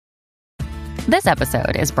This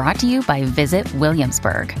episode is brought to you by Visit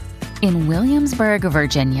Williamsburg. In Williamsburg,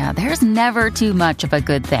 Virginia, there's never too much of a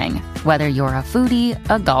good thing. Whether you're a foodie,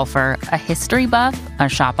 a golfer, a history buff, a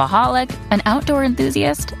shopaholic, an outdoor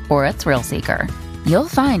enthusiast, or a thrill seeker, you'll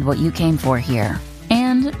find what you came for here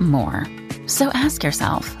and more. So ask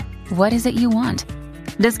yourself, what is it you want?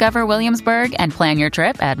 Discover Williamsburg and plan your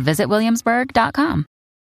trip at visitwilliamsburg.com.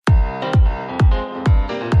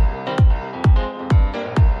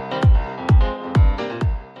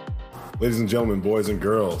 Ladies and gentlemen, boys and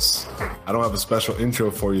girls, I don't have a special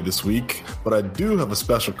intro for you this week, but I do have a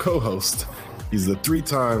special co-host. He's the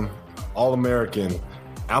 3-time All-American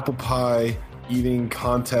apple pie eating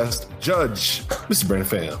contest judge, Mr. Brandon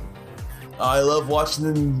Pham. I love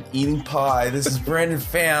watching them eating pie. This is Brandon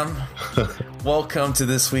Pham. Welcome to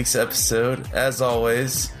this week's episode. As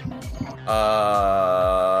always,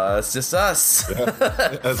 it's just us.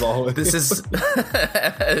 Yeah, as always.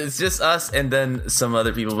 It's just us and then some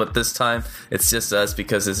other people, but this time it's just us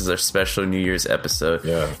because this is our special New Year's episode.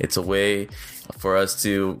 Yeah. It's a way for us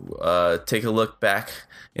to take a look back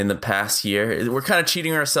in the past year. We're kind of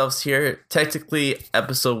cheating ourselves here. Technically,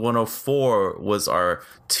 episode 104 was our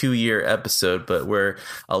 2-year episode, but we're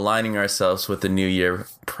aligning ourselves with the new year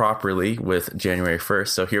properly with January 1st.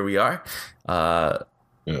 So here we are.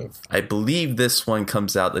 Yeah. I believe this one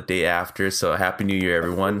comes out the day after, so Happy New Year,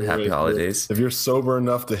 everyone. Happy holidays. If you're sober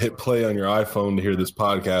enough to hit play on your iPhone to hear this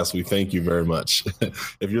podcast, we thank you very much.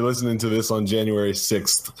 If you're listening to this on January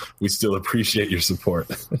 6th, we still appreciate your support.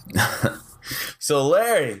 So,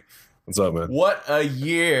 Larry. What's up, man? What a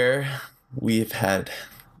year we've had.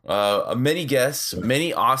 Many guests,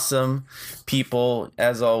 many awesome people,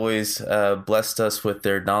 as always, blessed us with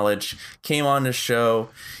their knowledge, came on the show.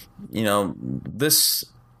 You know, this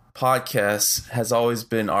podcast has always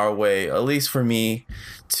been our way, at least for me,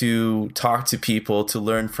 to talk to people, to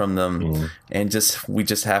learn from them. And we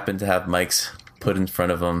just happen to have mics put in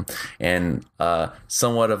front of them and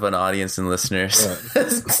somewhat of an audience and listeners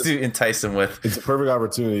to entice them with. It's a perfect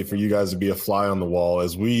opportunity for you guys to be a fly on the wall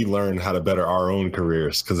as we learn how to better our own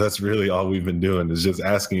careers, because that's really all we've been doing is just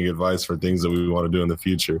asking you advice for things that we want to do in the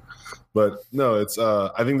future. But no, it's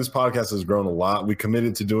I think this podcast has grown a lot. We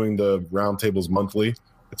committed to doing the roundtables monthly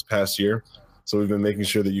this past year, so we've been making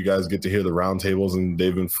sure that you guys get to hear the roundtables, and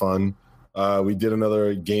they've been fun. We did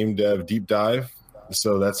another game dev deep dive,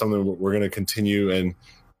 so that's something we're going to continue and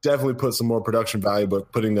definitely put some more production value,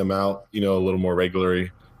 but putting them out, a little more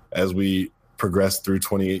regularly as we progress through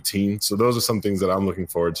 2018. So those are some things that I'm looking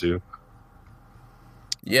forward to.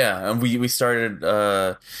 Yeah, and we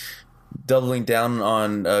started doubling down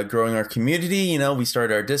on growing our community. We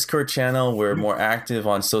started our Discord channel. We're more active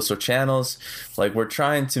on social channels. Like, we're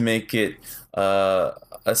trying to make it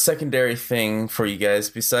a secondary thing for you guys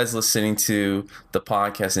besides listening to the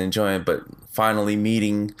podcast and enjoying it, but finally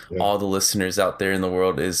meeting all the listeners out there in the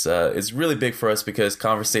world is really big for us, because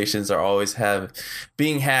conversations are always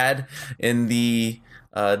being had in the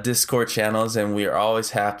Discord channels, and we are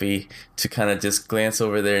always happy to kind of just glance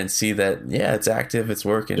over there and see that it's active, it's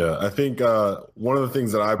working. I think one of the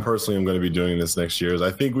things that I personally am going to be doing this next year is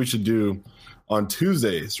I think we should do on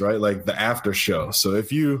Tuesdays, right, like the after show. So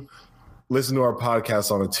if you listen to our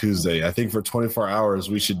podcast on a Tuesday, I think for 24 hours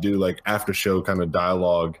we should do like after show kind of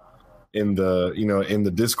dialogue in the in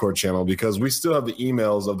the Discord channel, because we still have the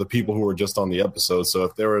emails of the people who were just on the episode. So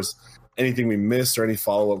if there was anything we missed or any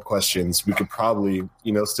follow-up questions, we could probably,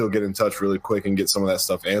 still get in touch really quick and get some of that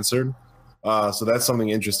stuff answered. So that's something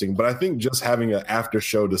interesting. But I think just having an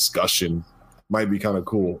after-show discussion might be kind of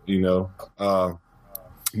cool,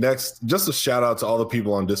 Next, just a shout-out to all the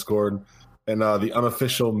people on Discord and the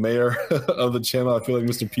unofficial mayor of the channel. I feel like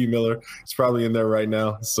Mr. P. Miller is probably in there right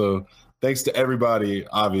now. So thanks to everybody,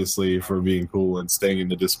 obviously, for being cool and staying in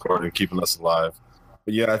the Discord and keeping us alive.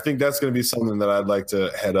 But I think that's going to be something that I'd like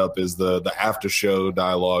to head up, is the after show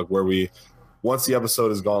dialogue, where we, once the episode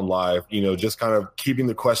has gone live, just kind of keeping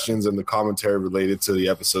the questions and the commentary related to the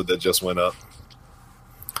episode that just went up.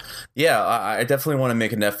 Yeah, I definitely want to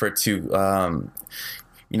make an effort to,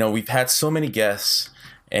 we've had so many guests,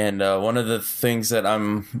 and one of the things that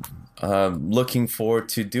I'm looking forward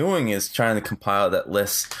to doing is trying to compile that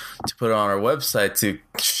list to put on our website to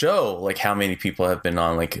show like how many people have been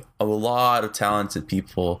on. Like, a lot of talented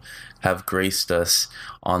people have graced us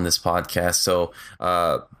on this podcast. So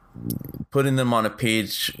putting them on a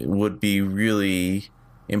page would be really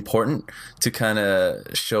important to kind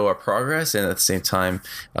of show our progress and at the same time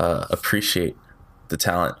appreciate the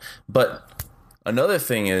talent. But another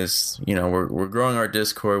thing is, we're growing our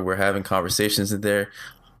Discord. We're having conversations in there.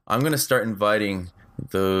 I'm going to start inviting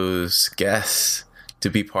those guests to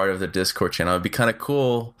be part of the Discord channel. It'd be kind of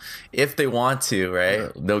cool if they want to,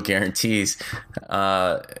 right? No guarantees,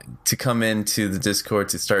 to come into the Discord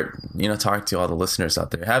to start, talking to all the listeners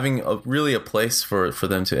out there, having really a place for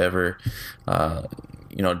them to ever,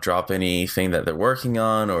 drop anything that they're working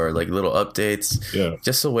on or like little updates. Yeah.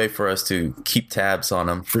 Just a way for us to keep tabs on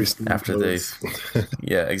them Free Steam after codes.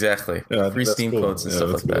 Yeah, exactly. Yeah, Free Steam cool. codes and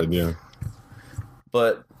stuff like that. Yeah.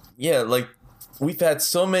 But yeah, like we've had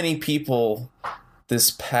so many people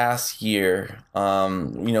this past year.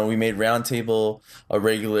 We made Roundtable a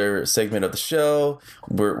regular segment of the show.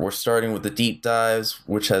 We're starting with the deep dives,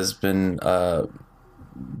 which has been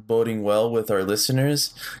boding well with our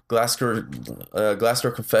listeners.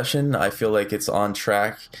 Glassdoor Confession, I feel like it's on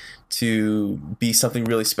track to be something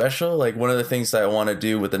really special. Like one of the things that I want to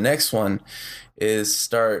do with the next one is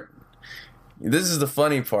start. This is the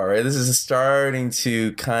funny part, right? This is starting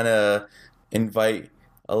to kind of invite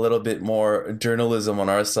a little bit more journalism on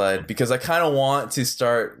our side, because I kind of want to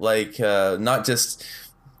start like not just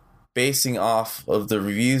basing off of the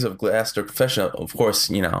reviews of Glassdoor Confession. Of course,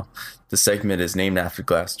 the segment is named after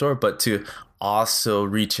Glassdoor, but to also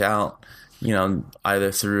reach out,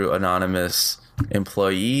 either through anonymous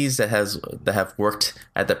employees that have worked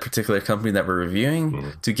at that particular company that we're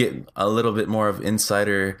reviewing, to get a little bit more of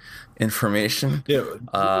insider information. Yeah, we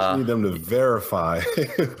just need them to verify.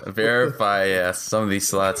 Some of these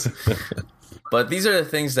slots. But these are the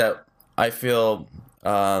things that I feel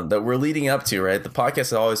that we're leading up to, right? The podcast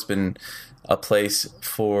has always been a place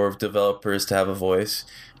for developers to have a voice,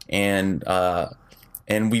 and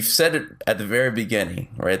we've said it at the very beginning,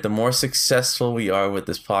 right? The more successful we are with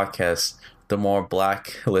this podcast, the more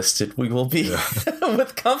blacklisted we will be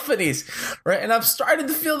with companies, right? And I'm starting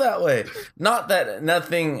to feel that way. Not that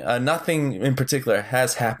nothing in particular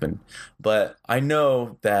has happened, but I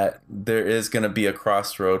know that there is going to be a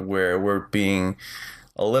crossroad where we're being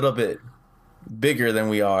a little bit bigger than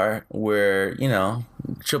we are, where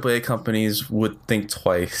AAA companies would think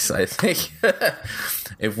twice, I think,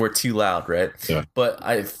 if we're too loud, right? Yeah. But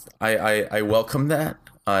I welcome that.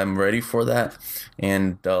 I'm ready for that.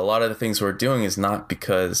 And a lot of the things we're doing is not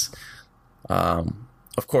because,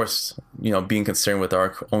 of course, being concerned with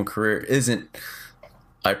our own career isn't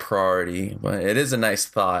a priority, but it is a nice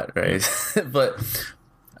thought, right? But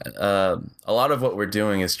a lot of what we're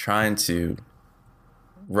doing is trying to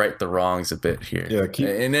right the wrongs a bit here. Yeah,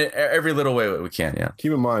 in every little way we can. Yeah.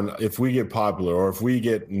 Keep in mind, if we get popular or if we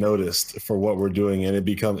get noticed for what we're doing and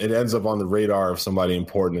it ends up on the radar of somebody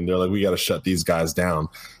important and they're like, we got to shut these guys down.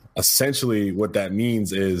 Essentially, what that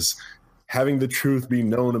means is having the truth be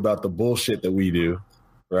known about the bullshit that we do,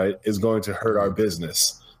 right, is going to hurt our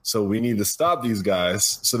business. So we need to stop these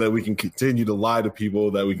guys so that we can continue to lie to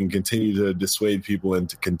people, that we can continue to dissuade people and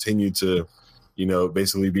to continue to,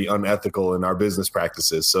 basically be unethical in our business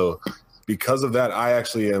practices. So because of that, I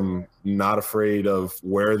actually am not afraid of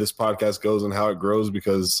where this podcast goes and how it grows,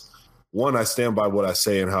 because one, I stand by what I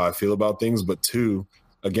say and how I feel about things. But two,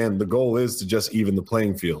 again, the goal is to just even the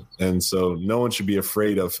playing field. And so no one should be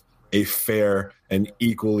afraid of a fair and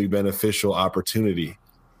equally beneficial opportunity.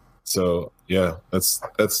 So yeah, that's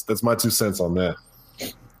my 2 cents on that.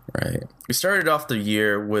 Right. We started off the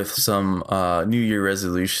year with some New Year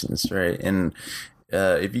resolutions, right? And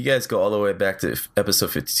if you guys go all the way back to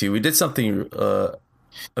episode 52, we did something a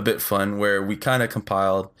bit fun where we kind of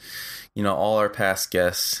compiled, all our past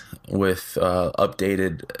guests with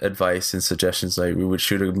updated advice and suggestions. Like we would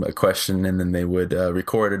shoot them a question and then they would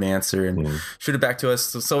record an answer and shoot it back to us.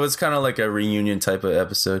 So it's kind of like a reunion type of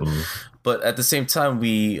episode. But at the same time,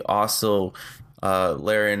 we also,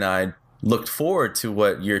 Larry and I, looked forward to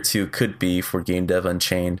what year 2 could be for Game Dev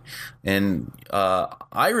Unchained. And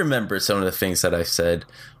I remember some of the things that I said,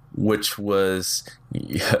 which was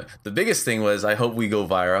the biggest thing was, I hope we go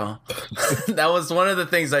viral. That was one of the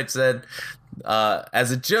things I said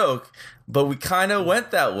as a joke, but we kind of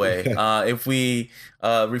went that way. If we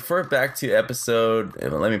refer back to episode,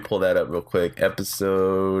 let me pull that up real quick,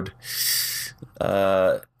 episode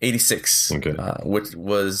 86, okay. Which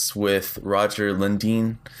was with Roger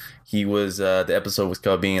Lundeen. He was, the episode was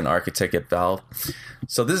called Being an Architect at Valve.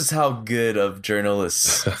 So this is how good of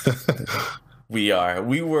journalists we are.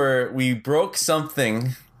 We broke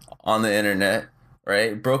something on the internet,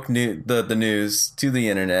 right? Broke the news to the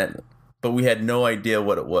internet, but we had no idea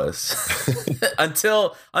what it was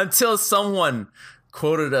until someone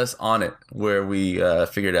quoted us on it, where we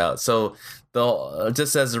figured out. So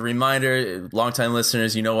just as a reminder, longtime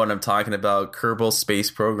listeners, you know what I'm talking about. Kerbal Space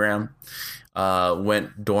Program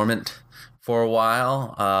went dormant for a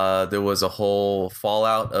while. There was a whole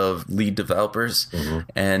fallout of lead developers,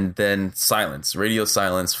 and then radio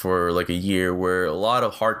silence for like a year, where a lot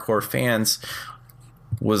of hardcore fans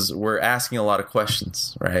were asking a lot of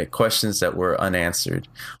questions, right? Questions that were unanswered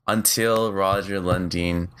until Roger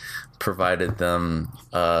Lundin provided them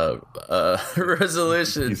a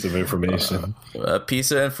resolution, piece of information,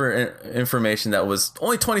 information that was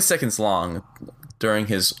only 20 seconds long during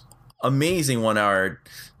his amazing 1 hour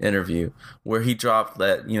interview, where he dropped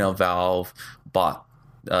that, Valve bought,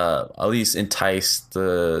 at least enticed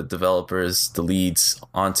the developers, the leads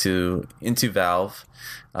into Valve,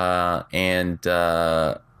 and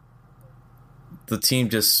the team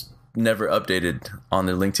just never updated on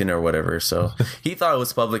their LinkedIn or whatever. So he thought it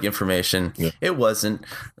was public information. Yeah. It wasn't,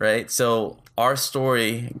 right? So our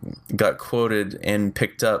story got quoted and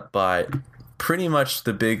picked up by pretty much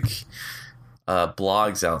the big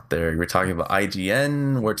blogs out there. We're talking about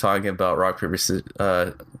IGN. We're talking about Rock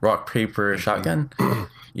Paper Shotgun.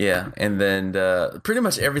 Yeah, and then pretty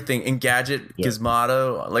much everything. Engadget,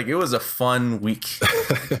 Gizmodo. Like, it was a fun week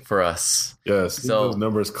for us. Yes, so those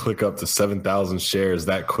numbers click up to 7,000 shares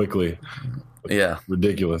that quickly. Yeah,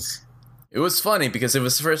 ridiculous. It was funny because it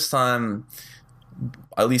was the first time,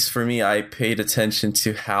 at least for me, I paid attention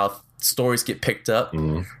to how stories get picked up,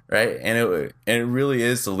 right? And it really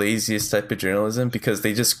is the laziest type of journalism, because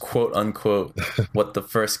they just quote unquote what the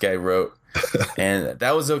first guy wrote. And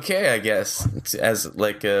that was okay, I guess, as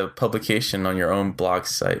like a publication on your own blog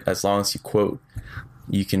site. As long as you quote,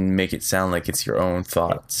 you can make it sound like it's your own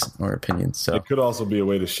thoughts or opinions. So it could also be a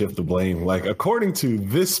way to shift the blame. Like, according to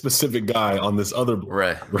this specific guy on this other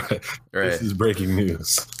blog, right. This is breaking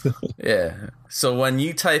news. Yeah. So when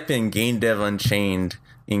you type in Game Dev Unchained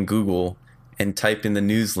in Google and type in the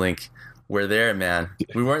news link, we're there, man.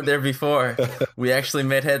 We weren't there before. We actually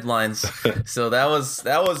made headlines. So that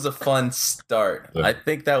was a fun start. Yeah. I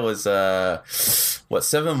think that was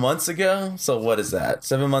 7 months ago? So what is that?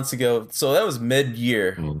 7 months ago. So that was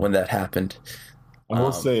mid-year when that happened. I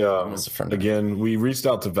will say, again, we reached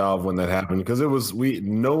out to Valve when that happened, because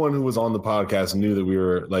no one who was on the podcast knew that we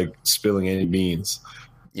were like spilling any beans.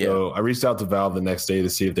 Yeah. So I reached out to Valve the next day to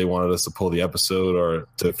see if they wanted us to pull the episode or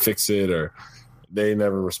to fix it, or they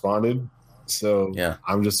never responded. So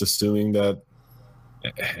I'm just assuming that,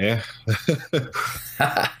 yeah.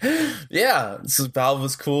 So Valve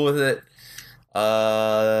was cool with it.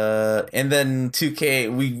 And then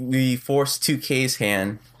 2K, we forced 2K's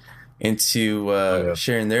hand into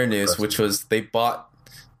sharing their news, which was they bought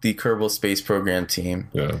the Kerbal Space Program team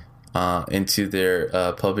into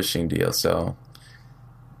their publishing deal. So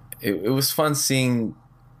it was fun seeing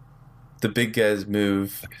the big guys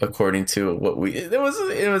move according to what it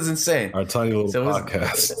was insane. Our tiny little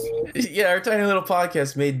podcast. Our tiny little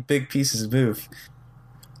podcast made big pieces move.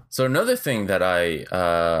 So another thing that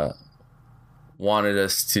I wanted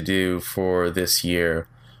us to do for this year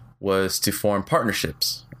was to form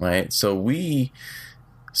partnerships, right? So we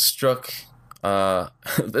struck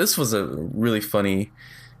this was a really funny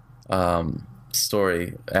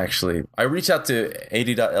story, actually. I reached out to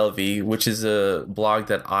 80.lv, which is a blog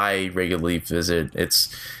that I regularly visit.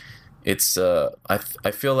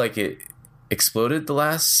 I feel like it exploded the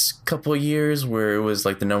last couple of years, where it was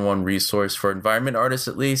like the number one resource for environment artists,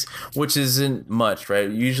 at least, which isn't much, right?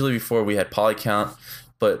 Usually before we had Polycount,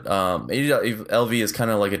 but 80.lv is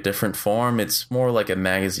kind of like a different form. It's more like a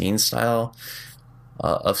magazine style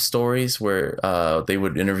of stories, where they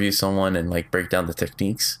would interview someone and like break down the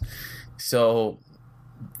techniques. So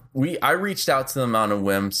I reached out to them on a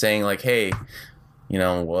whim, saying like, hey,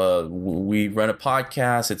 we run a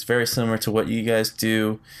podcast. It's very similar to what you guys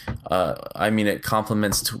do. It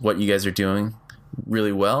complements to what you guys are doing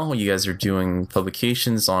really well. You guys are doing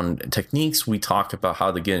publications on techniques. We talk about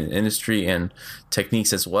how to get in industry and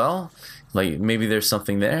techniques as well. Like, maybe there's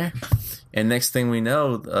something there. And next thing we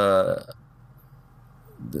know,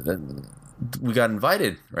 we got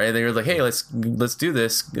invited, right? They were like, hey, let's do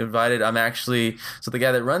this. Invited. So the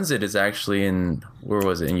guy that runs it is actually where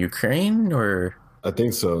was it? In Ukraine, or? I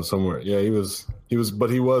think so, somewhere. Yeah, he was, but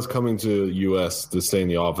he was coming to US to stay in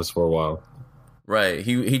the office for a while. Right.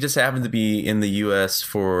 He just happened to be in the US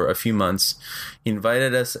for a few months. He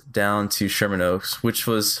invited us down to Sherman Oaks, which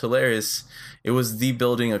was hilarious. It was the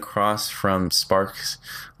building across from Sparks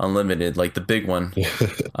Unlimited, like the big one.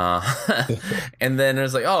 And then it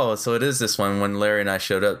was like, oh, so it is this one, when Larry and I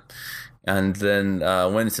showed up. And then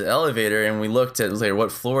went into the elevator, and we looked at, like,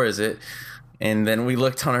 what floor is it? And then we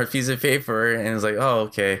looked on our piece of paper, and it was like, oh,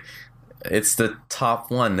 okay, it's the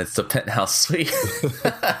top one. It's the penthouse suite.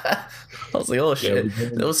 I was like, oh, shit.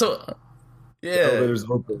 The elevators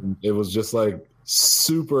open. It was just like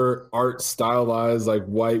super art stylized, like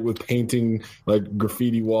white with painting, like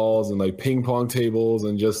graffiti walls and like ping pong tables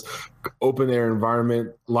and just open air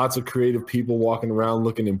environment. Lots of creative people walking around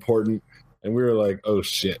looking important. And we were like, oh,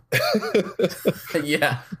 shit.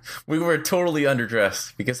 Yeah, we were totally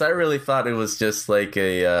underdressed because I really thought it was just like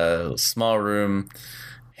a small room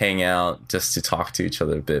hangout just to talk to each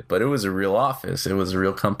other a bit. But it was a real office. It was a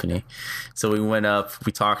real company. So we went up,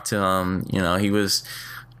 we talked to him. You know, he was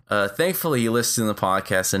thankfully he listened to the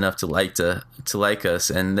podcast enough to like us.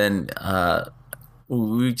 And then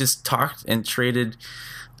we just talked and traded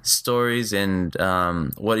stories and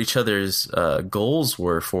what each other's goals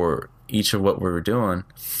were for each of what we were doing,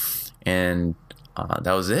 and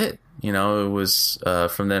that was it. You know, it was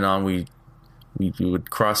from then on we would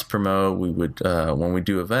cross promote. We would when we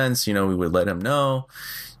do events, you know, we would let him know.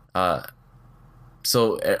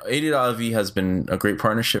 So AD.LV has been a great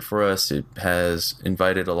partnership for us. It has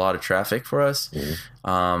invited a lot of traffic for us.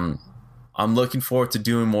 I'm looking forward to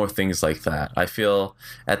doing more things like that. I feel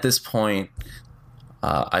at this point,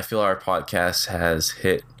 I feel our podcast has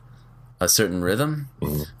hit a certain rhythm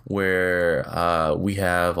where we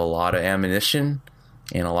have a lot of ammunition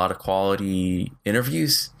and a lot of quality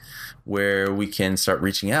interviews where we can start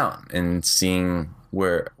reaching out and seeing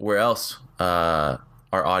where else our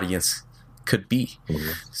audience could be.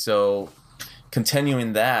 So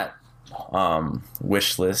continuing that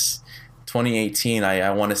wish list, 2018,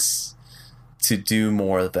 I want us to do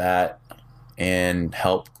more of that and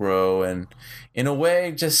help grow. And in a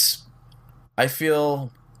way, just I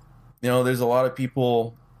feel, you know, there's a lot of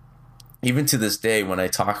people, even to this day, when I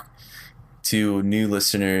talk to new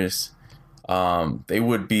listeners, they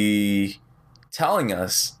would be telling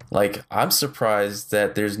us, like, I'm surprised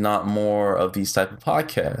that there's not more of these type of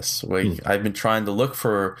podcasts. Like, I've been trying to look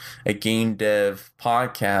for a game dev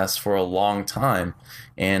podcast for a long time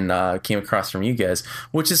and came across from you guys,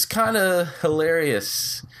 which is kind of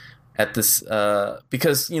hilarious at this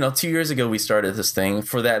because, you know, 2 years ago we started this thing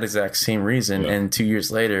for that exact same reason, and 2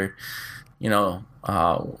 years later, you know,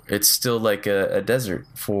 it's still like a desert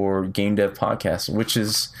for game dev podcasts, which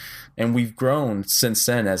is, and we've grown since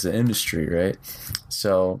then as an industry, right?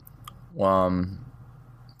 So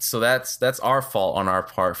so that's our fault on our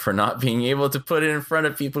part for not being able to put it in front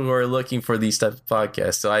of people who are looking for these type of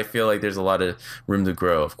podcasts. So I feel like there's a lot of room to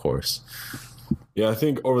grow, of course. Yeah, I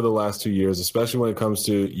think over the last 2 years, especially when it comes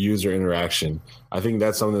to user interaction, I think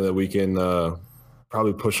that's something that we can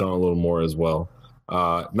probably push on a little more as well.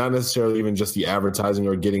 Not necessarily even just the advertising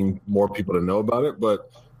or getting more people to know about it, but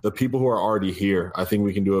the people who are already here, I think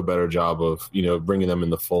we can do a better job of, you know, bringing them in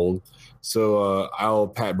the fold. So I'll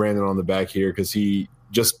pat Brandon on the back here because he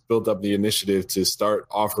just built up the initiative to start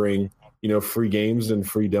offering, you know, free games and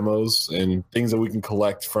free demos and things that we can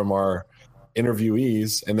collect from our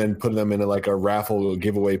interviewees and then put them into like a raffle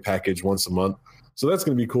giveaway package once a month. So that's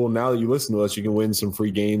going to be cool. Now that you listen to us, you can win some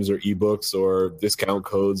free games or ebooks or discount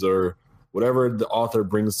codes or whatever the author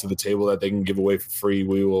brings to the table that they can give away for free.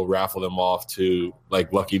 We will raffle them off to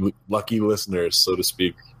like lucky listeners, so to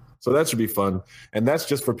speak. So that should be fun. And that's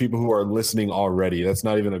just for people who are listening already. That's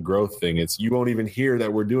not even a growth thing. It's, you won't even hear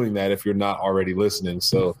that we're doing that if you're not already listening.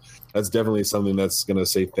 So that's definitely something that's going to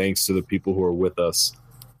say thanks to the people who are with us,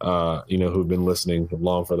 you know, who've been listening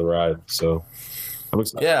along for the ride. So I'm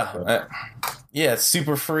excited. Yeah, it's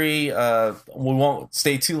super free. We won't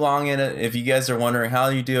stay too long in it. If you guys are wondering how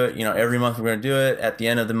you do it, you know, every month we're going to do it. At the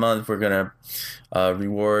end of the month, we're going to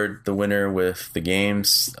reward the winner with the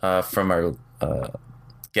games from our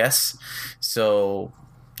guests. So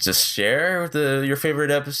just share your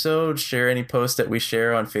favorite episode, share any post that we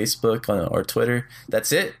share on Facebook or Twitter.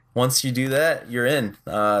 That's it. Once you do that, you're in.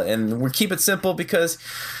 And we keep it simple because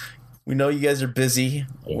we know you guys are busy.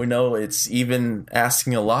 We know it's even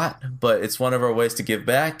asking a lot, but it's one of our ways to give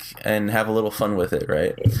back and have a little fun with it,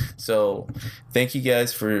 right? So thank you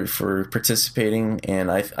guys for participating. And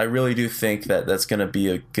I really do think that that's going to be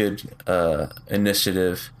a good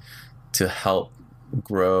initiative to help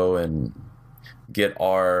grow and get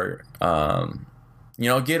our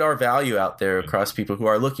get our value out there across people who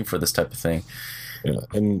are looking for this type of thing. Yeah,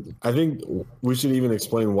 and I think we should even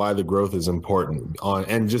explain why the growth is important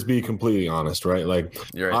and just be completely honest, right? Like,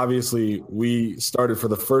 right. Obviously, we started for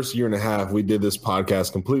the first year and a half. We did this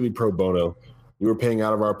podcast completely pro bono. We were paying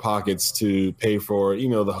out of our pockets to pay for, you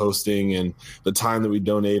know, the hosting and the time that we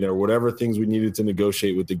donate or whatever things we needed to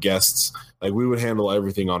negotiate with the guests. Like, we would handle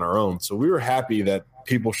everything on our own. So we were happy that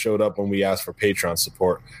people showed up when we asked for Patreon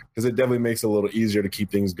support because it definitely makes it a little easier to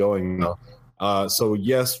keep things going now. So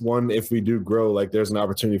yes, one, if we do grow, like there's an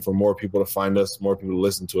opportunity for more people to find us, more people to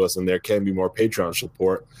listen to us, and there can be more Patreon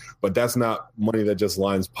support. But that's not money that just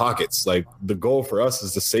lines pockets. Like the goal for us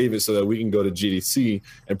is to save it so that we can go to GDC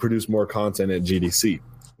and produce more content at GDC,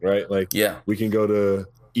 right? Like we can go to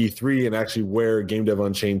E3 and actually wear Game Dev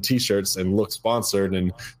Unchained t-shirts and look sponsored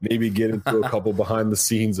and maybe get into a couple behind the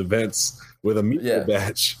scenes events with a media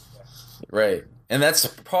badge. Right. And that's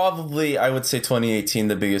probably, I would say 2018,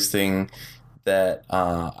 the biggest thing that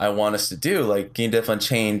I want us to do. Like Game Dev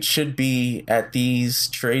Unchained should be at these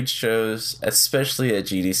trade shows, especially at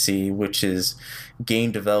GDC, which is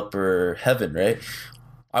game developer heaven, right?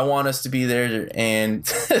 I want us to be there and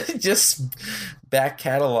just back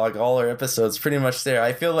catalog all our episodes pretty much there.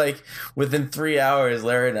 I feel like within 3 hours,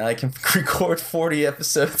 Larry and I can record 40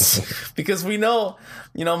 episodes because we know,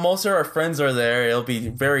 most of our friends are there. It'll be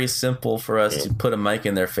very simple for us to put a mic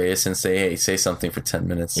in their face and say, hey, say something for 10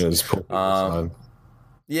 minutes. Yeah, just put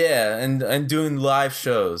and doing live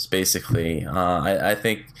shows, basically. I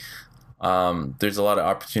think there's a lot of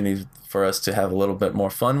opportunity for us to have a little bit more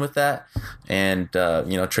fun with that. And,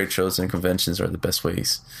 trade shows and conventions are the best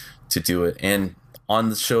ways to do it. And on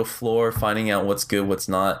the show floor, finding out what's good, what's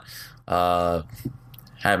not,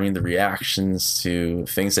 having the reactions to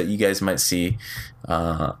things that you guys might see.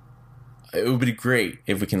 It would be great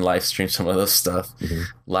if we can live stream some of those stuff,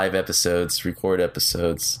 live episodes, record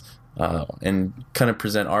episodes, and kind of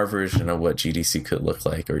present our version of what GDC could look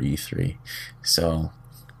like, or E3. So...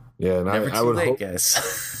 yeah, and I would hope,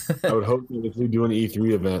 guys. I would hope that if we do an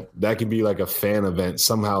E3 event, that could be like a fan event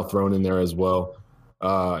somehow thrown in there as well.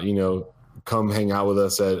 Come hang out with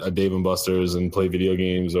us at a Dave & Buster's and play video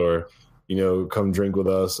games, or, come drink with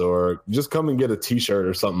us, or just come and get a T-shirt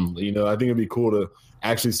or something. I think it'd be cool to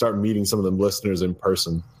actually start meeting some of the listeners in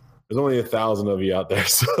person. There's only 1,000 of you out there,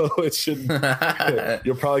 so it shouldn't.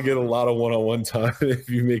 You'll probably get a lot of one-on-one time if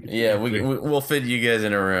you make it. Yeah, we'll fit you guys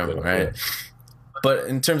in a room, right? Yeah. But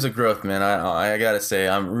in terms of growth, man, I gotta say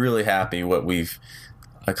I'm really happy what we've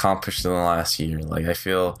accomplished in the last year. Like I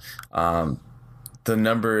feel the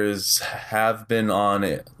numbers have been on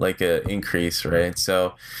it like an increase, right?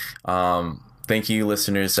 So thank you,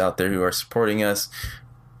 listeners out there who are supporting us.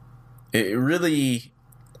 It really,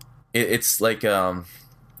 it's like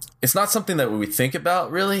it's not something that we think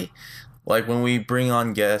about really. Like when we bring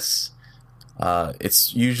on guests,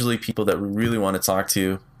 it's usually people that we really want to talk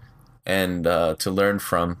to and to learn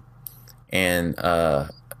from, and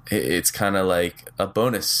it's kind of like a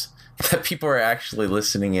bonus that people are actually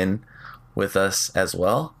listening in with us as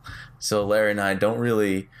well. So Larry and I don't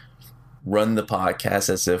really run the podcast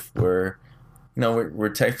as if we're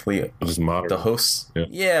technically just the hosts.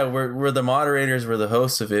 Yeah, we're the moderators, we're the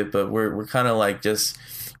hosts of it, but we're kind of like just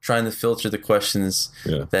trying to filter the questions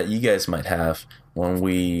that you guys might have when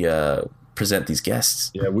we present these guests.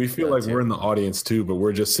 Yeah, we feel like we're in the audience too, but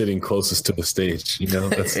we're just sitting closest to the stage.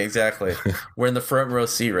 Exactly. We're in the front row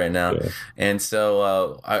seat right now, and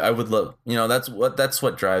so I would love. That's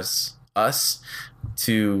what drives us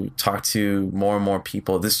to talk to more and more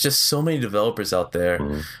people. There's just so many developers out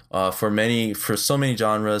there, for so many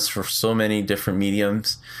genres, for so many different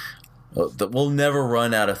mediums, that we'll never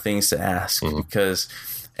run out of things to ask because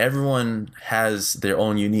everyone has their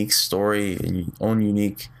own unique story and own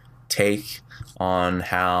unique take on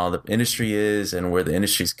how the industry is and where the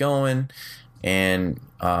industry's going, and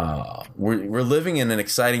we're living in an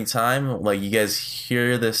exciting time. Like you guys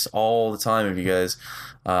hear this all the time if you guys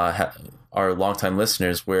are longtime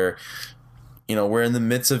listeners, where we're in the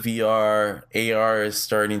midst of VR. AR is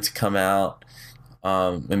starting to come out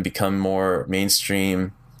and become more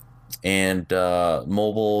mainstream, and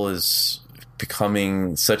mobile is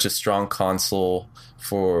becoming such a strong console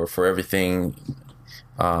for everything.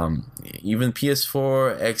 Even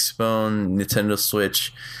PS4, Xbone, Nintendo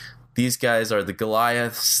Switch, these guys are the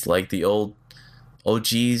Goliaths, like the old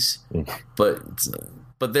OGs, but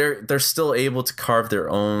they're still able to carve their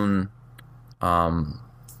own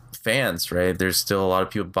fans, right? There's still a lot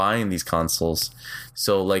of people buying these consoles,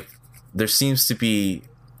 so like there seems to be,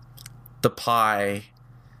 the pie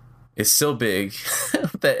is so big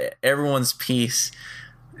that everyone's piece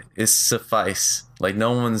is suffice. Like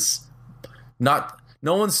no one's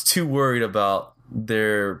too worried about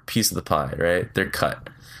their piece of the pie, right? Their cut,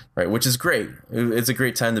 right? Which is great. It's a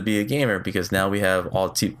great time to be a gamer because now we have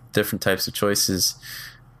all different types of choices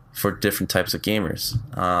for different types of gamers.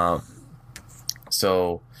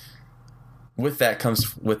 So with that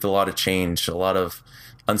comes with a lot of change, a lot of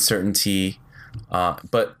uncertainty,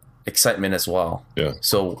 but excitement as well. Yeah.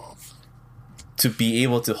 So to be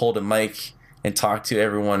able to hold a mic and talk to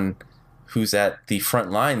everyone who's at the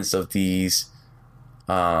front lines of these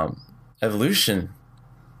Evolution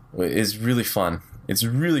is really fun. It's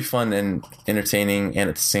really fun and entertaining, and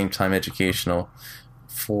at the same time educational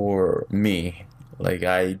for me. Like,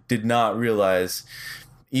 I did not realize,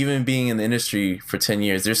 even being in the industry for 10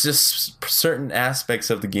 years, there's just certain aspects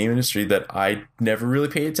of the game industry that I never really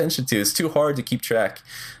paid attention to. It's too hard to keep track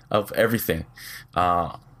of everything.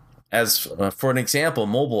 For an example,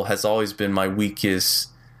 mobile has always been my weakest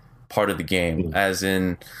part of the game, as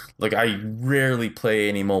in, like, I rarely play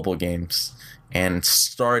any mobile games, and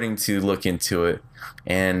starting to look into it.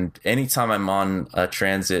 And anytime I'm on a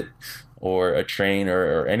transit or a train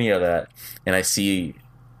or any of that, and I see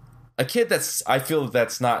a kid I feel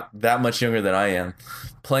that's not that much younger than I am,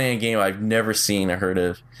 playing a game I've never seen or heard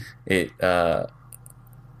of,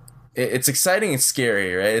 it's exciting and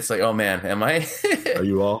scary, right? It's like, oh man, Are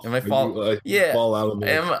you off? Am I fall? Yeah, fall out of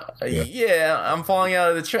the yeah, I'm falling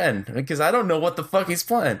out of the trend because I don't know what the fuck he's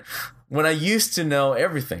playing when I used to know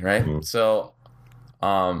everything, right? Mm-hmm. So,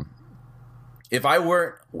 if I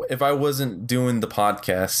wasn't doing the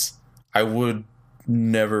podcast, I would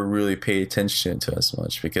never really pay attention to as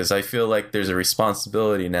much, because I feel like there's a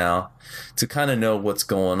responsibility now to kind of know what's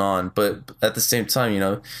going on. But at the same time, you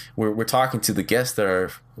know, we're talking to the guests that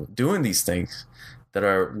are doing these things, that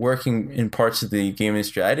are working in parts of the game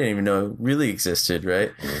industry I didn't even know really existed,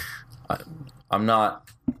 right? I'm not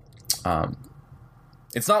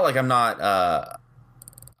it's not like I'm not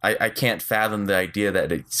I can't fathom the idea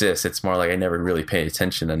that it exists. It's more like I never really paid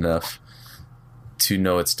attention enough to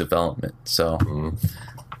know its development. So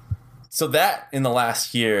that in the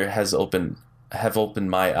last year have opened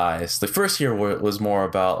my eyes. The first year was more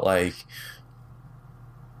about like,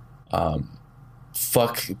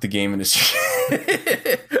 fuck the game industry.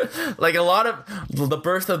 Like, a lot of the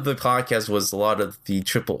birth of the podcast was a lot of the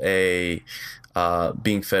AAA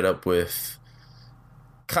being fed up with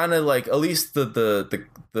kind of like, at least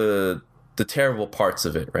the terrible parts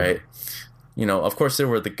of it, right? You know, of course there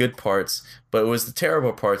were the good parts, but it was the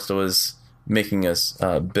terrible parts that was making us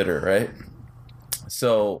bitter, right?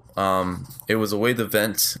 So it was a way to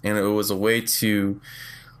vent, and it was a way to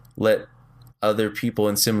let other people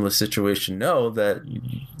in similar situation know that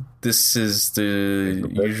this is the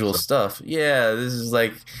usual stuff. Yeah, this is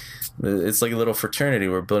like, it's like a little fraternity.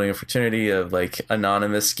 We're building a fraternity of like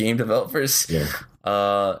anonymous game developers,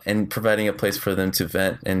 and providing a place for them to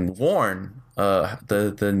vent and warn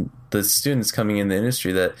the students coming in the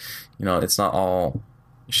industry that, you know, it's not all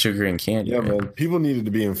sugar and candy. Yeah, man. People needed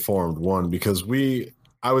to be informed, one, because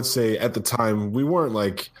I would say at the time, we weren't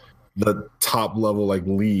like the top level like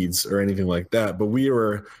leads or anything like that, but we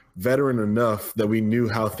were veteran enough that we knew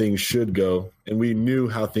how things should go and we knew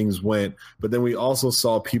how things went. But then we also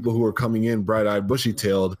saw people who were coming in bright-eyed,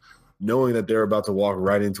 bushy-tailed, knowing that they're about to walk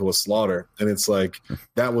right into a slaughter. And it's like,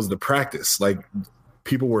 that was the practice. Like,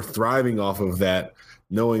 people were thriving off of that,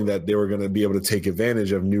 knowing that they were going to be able to take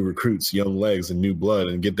advantage of new recruits, young legs, and new blood,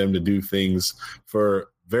 and get them to do things for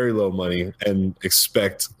very low money and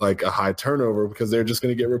expect like a high turnover because they're just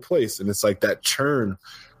going to get replaced. And it's like that churn.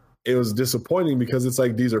 It was disappointing because it's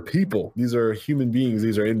like, these are people, these are human beings,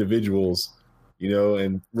 these are individuals, you know,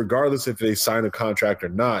 and regardless if they sign a contract or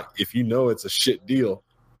not, if you know it's a shit deal,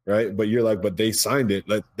 right? But you're like, but they signed it.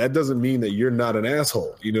 Like, that doesn't mean that you're not an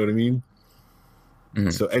asshole. You know what I mean?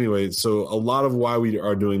 Mm-hmm. So anyway, so a lot of why we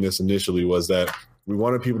are doing this initially was that we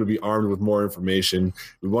wanted people to be armed with more information.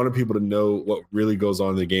 We wanted people to know what really goes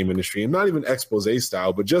on in the game industry, and not even expose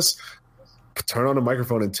style, but just turn on a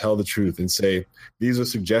microphone and tell the truth and say, these are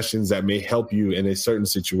suggestions that may help you in a certain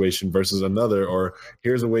situation versus another, or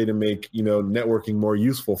here's a way to make, you know, networking more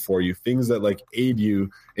useful for you, things that like aid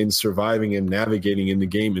you in surviving and navigating in the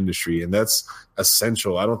game industry. And that's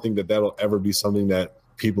essential. I don't think that that'll ever be something that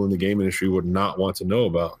people in the game industry would not want to know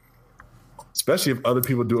about, especially if other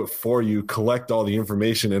people do it for you, collect all the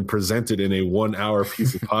information and present it in a 1 hour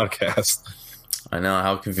piece of podcast. I know,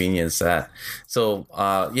 how convenient is that? So,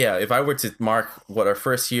 if I were to mark what our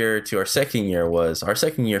first year to our second year was, our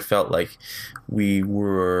second year felt like we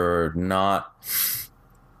were not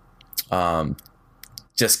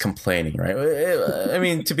just complaining, right? I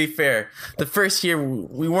mean, to be fair, the first year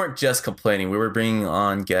we weren't just complaining. We were bringing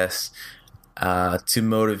on guests to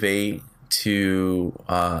motivate, to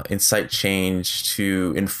incite change,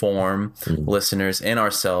 to inform listeners and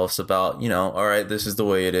ourselves about, you know, all right, this is the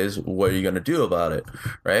way it is. What are you going to do about it?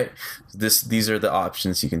 Right? These are the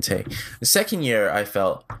options you can take. The second year, I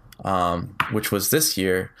felt, which was this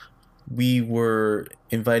year, we were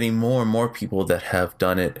inviting more and more people that have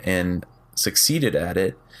done it and succeeded at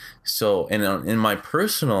it. So, in my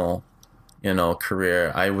personal, you know,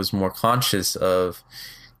 career, I was more conscious of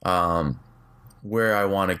where I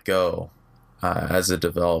want to go as a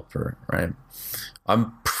developer, right?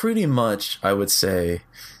 I'm pretty much, I would say,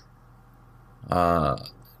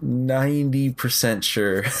 90%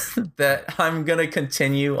 sure that I'm gonna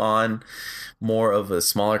continue on more of a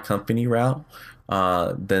smaller company route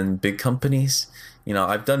than big companies.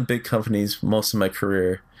 I've done big companies most of my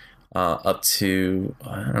career up to,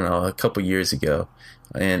 I don't know, a couple years ago,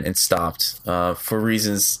 and stopped for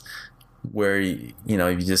reasons where you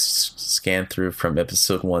just scan through from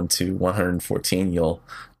episode 1 to 114. You'll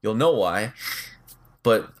know why.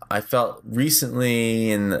 But I felt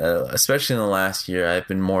recently, and especially in the last year, I've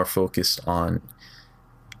been more focused on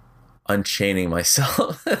unchaining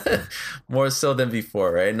myself more so than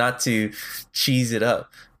before, right? Not to cheese it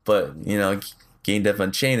up, but Game Dev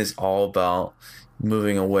Unchained is all about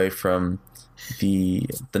moving away from the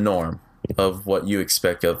norm of what you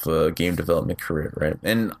expect of a game development career, right?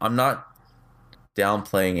 And I'm not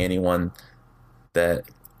downplaying anyone that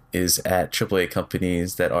is at AAA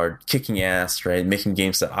companies that are kicking ass, right? Making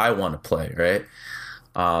games that I want to play, right?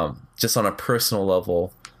 Just on a personal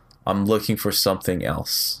level, I'm looking for something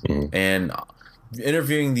else. And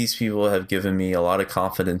interviewing these people have given me a lot of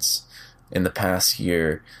confidence in the past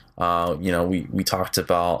year. We talked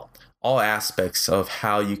about all aspects of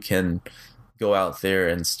how you can go out there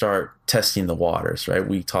and start testing the waters, right?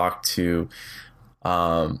 We talked to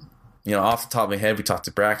off the top of my head, we talked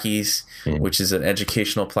to Brackeys, which is an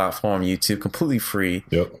educational platform, YouTube, completely free.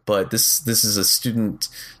 Yep. But this is a student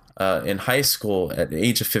in high school at the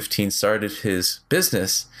age of 15, started his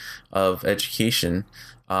business of education,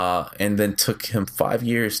 and then took him 5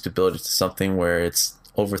 years to build it to something where it's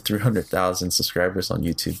over 300,000 subscribers on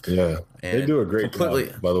YouTube. Yeah, and they do a great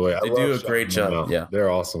job, by the way. They do a great job. Yeah, they're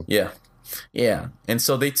awesome. Yeah. And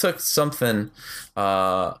so they took something,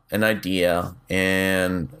 an idea,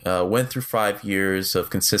 and went through 5 years of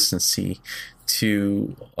consistency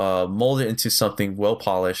to mold it into something well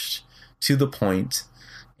polished, to the point,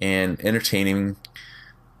 and entertaining,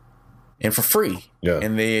 and for free. Yeah.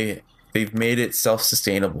 And they've made it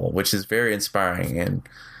self-sustainable, which is very inspiring. And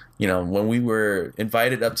when we were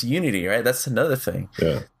invited up to Unity, right? That's another thing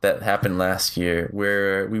that happened last year,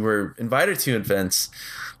 where we were invited to events.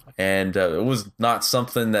 And it was not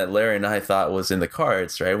something that Larry and I thought was in the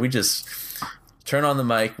cards, right? We just turn on the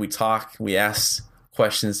mic, we talk, we ask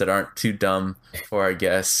questions that aren't too dumb for our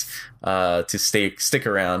guests to stick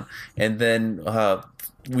around. And then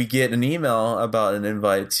we get an email about an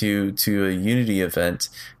invite to a Unity event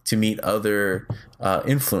to meet other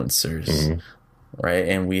influencers, right?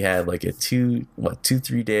 And we had like a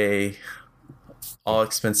 2-3 day, all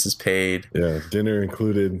expenses paid. Yeah, dinner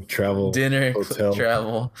included, travel, hotel.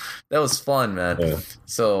 Travel. That was fun, man. Yeah.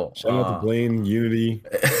 So shout out to Blaine Unity,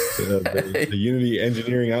 the Unity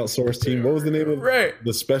engineering outsource team. What was the name of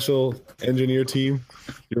the special engineer team?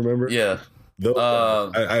 You remember? Yeah.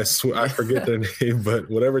 I swear I forget their name, but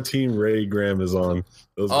whatever team Ray Graham is on,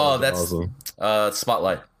 those that's awesome.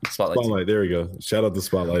 Spotlight. There we go. Shout out to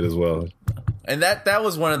Spotlight as well. And that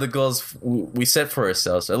was one of the goals we set for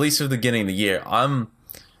ourselves, at least at the beginning of the year. I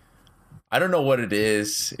don't know what it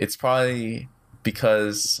is. It's probably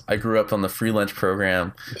because I grew up on the free lunch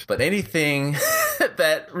program, but anything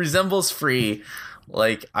that resembles free,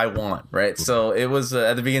 like, I want, right? So it was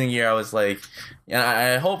at the beginning of the year, I was like,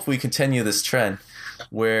 I hope we continue this trend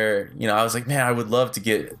where, I was like, man, I would love to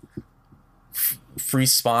get free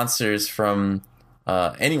sponsors from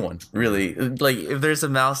anyone, really. Like, if there's a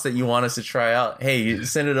mouse that you want us to try out, hey, you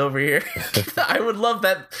send it over here. I would love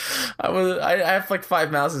that. I have like 5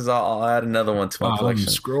 mouses. I'll add another one to my collection.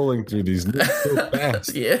 I'm scrolling through these so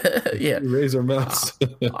fast. yeah Razer mouse.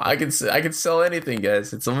 I can sell anything,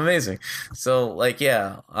 guys. It's amazing. So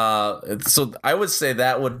so I would say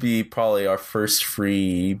that would be probably our first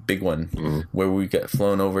free big one, where we got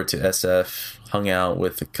flown over to SF, hung out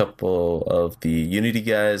with a couple of the Unity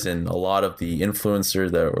guys and a lot of the influencers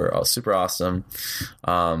that were all super awesome,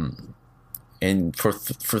 and for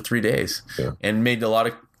 3 days, and made a lot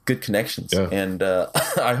of good connections. And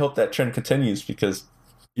I hope that trend continues, because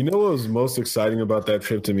what was most exciting about that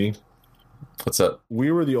trip to me? What's up?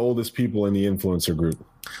 We were the oldest people in the influencer group.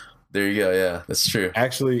 There you go. Yeah, that's true.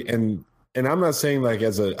 Actually, and I'm not saying like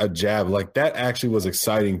as a jab, like that actually was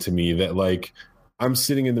exciting to me, that like I'm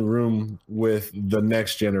sitting in the room with the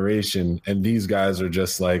next generation, and these guys are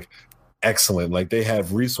just like excellent. Like, they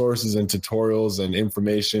have resources and tutorials and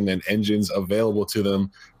information and engines available to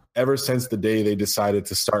them ever since the day they decided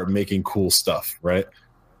to start making cool stuff, right?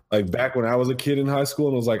 Like, back when I was a kid in high school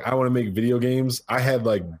and was like, I want to make video games, I had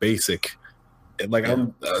like basic. Like,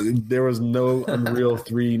 there was no Unreal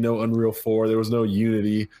 3, no Unreal 4, there was no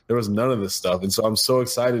Unity, there was none of this stuff. And so I'm so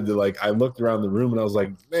excited to, like, I looked around the room and I was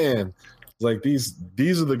like, man, like, these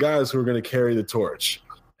are the guys who are going to carry the torch.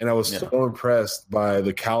 And I was so impressed by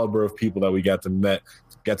the caliber of people that we got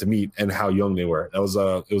to meet and how young they were. It was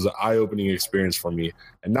an eye-opening experience for me,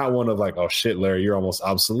 and not one of like, oh shit, Larry, you're almost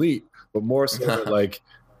obsolete, but more so that, like,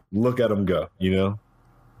 look at them go, you know?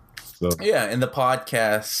 So yeah, and the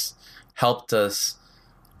podcast helped us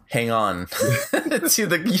hang on to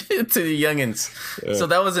the youngins. Yeah. So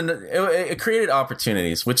that was it created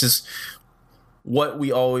opportunities, which is what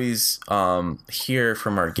we always hear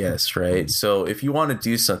from our guests, right? So if you want to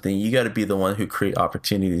do something, you got to be the one who create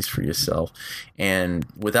opportunities for yourself. And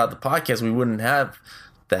without the podcast, we wouldn't have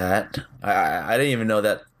that. I didn't even know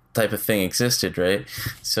that type of thing existed, right?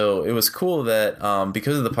 So it was cool that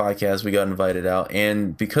because of the podcast, we got invited out,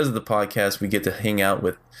 and because of the podcast, we get to hang out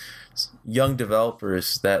with young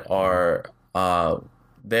developers that are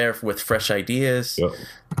there with fresh ideas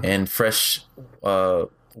and fresh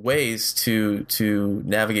ways to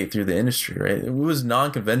navigate through the industry, right? It was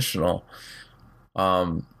non-conventional,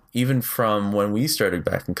 even from when we started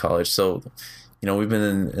back in college. So, you know, we've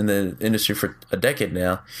been in the industry for a decade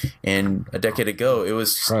now, and a decade ago it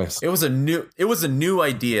was a new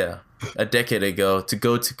idea a decade ago to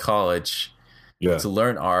go to college, to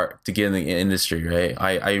learn art, to get in the industry, right?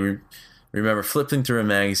 I remember flipping through a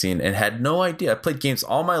magazine and had no idea. I played games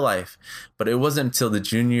all my life, but it wasn't until the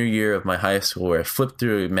junior year of my high school where I flipped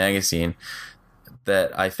through a magazine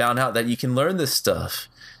that I found out that you can learn this stuff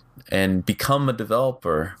and become a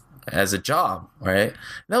developer as a job, right?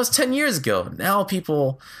 And that was 10 years ago. Now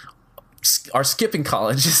people are skipping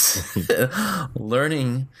colleges,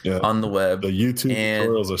 learning on the web. The YouTube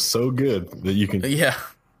tutorials are so good that you can... Yeah.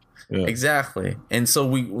 Exactly. And so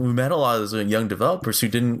we met a lot of those young developers who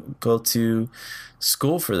didn't go to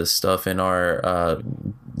school for this stuff and are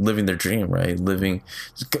living their dream, right? Living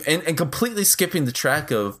and completely skipping the track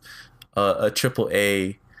of a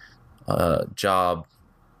AAA job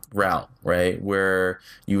route, right? Where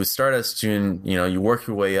you would start as a student, you know, you work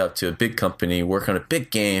your way up to a big company, work on a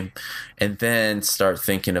big game, and then start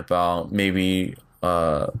thinking about maybe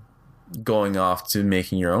going off to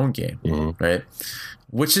making your own game, right?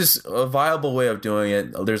 Which is a viable way of doing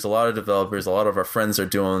it. There's a lot of developers, a lot of our friends are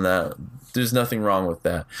doing that. There's nothing wrong with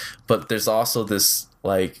that. But there's also this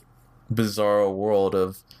like bizarre world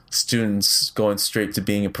of students going straight to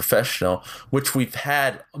being a professional, which we've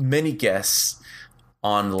had many guests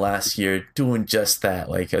on the last year doing just that,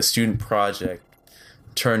 like a student project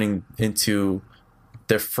turning into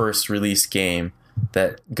their first release game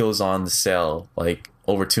that goes on to sell like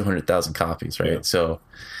over 200,000 copies, right? Yeah. So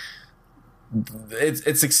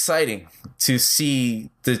it's exciting to see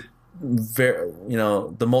the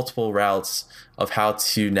multiple routes of how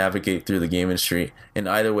to navigate through the game industry, and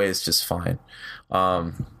either way is just fine.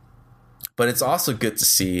 But it's also good to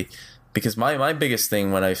see, because my biggest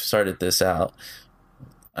thing when I started this out,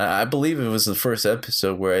 I believe it was the first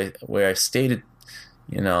episode where I stated,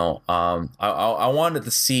 I wanted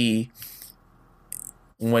to see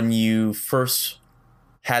when you first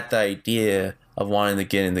had the idea of wanting to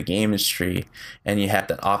get in the game industry and you had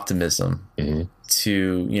that optimism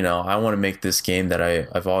to, I want to make this game that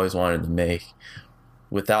I've always wanted to make,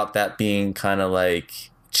 without that being kind of like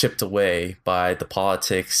chipped away by the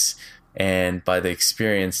politics and by the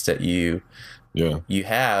experience that you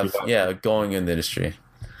have going in the industry.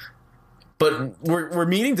 But we're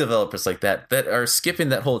meeting developers like that are skipping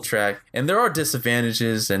that whole track, and there are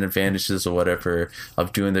disadvantages and advantages or whatever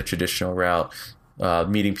of doing the traditional route,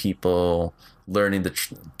 meeting people, learning the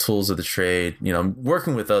tools of the trade,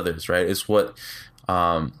 working with others, right, is what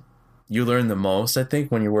you learn the most, I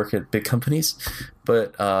think, when you work at big companies.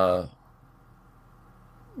 But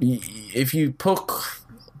if you poke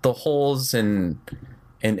the holes in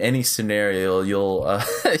any scenario, you'll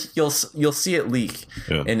see it leak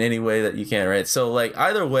in any way that you can, right? So like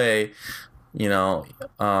either way,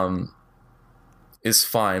 is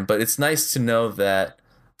fine, but it's nice to know that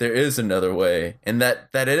there is another way, and that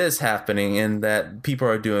it is happening, and that people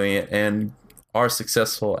are doing it and are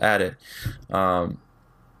successful at it.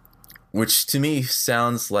 Which to me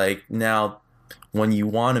sounds like now when you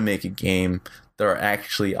want to make a game, there are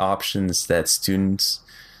actually options that students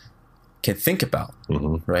can think about,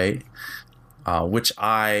 right? Which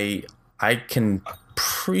I can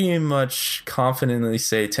pretty much confidently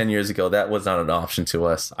say 10 years ago that was not an option to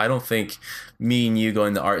us. I don't think me and you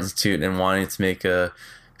going to Art Institute and wanting to make a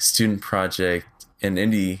student project, an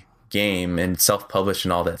indie game, and self-publish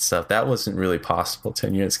and all that stuff, that wasn't really possible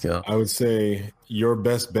 10 years ago. I would say your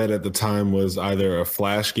best bet at the time was either a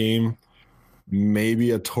Flash game, maybe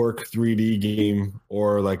a Torque 3D game,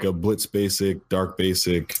 or like a Blitz Basic, Dark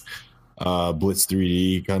Basic. Blitz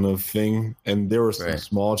 3D kind of thing, and there were some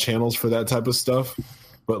small channels for that type of stuff.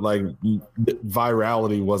 But like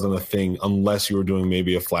virality wasn't a thing unless you were doing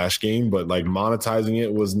maybe a Flash game. But like monetizing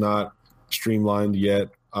it was not streamlined yet.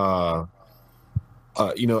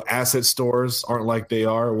 Asset stores aren't like they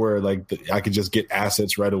are, where like I could just get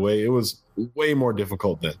assets right away. It was way more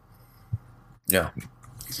difficult then. Yeah.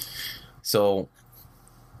 So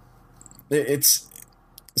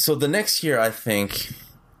the next year, I think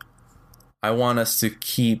I want us to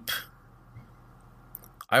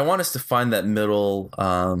find that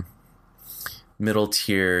middle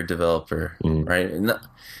tier developer, right?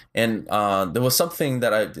 And there was something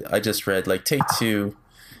that I just read, like Take-Two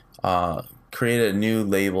created a new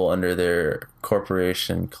label under their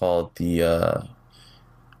corporation called the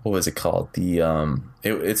what was it called?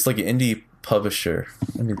 It's like an indie publisher.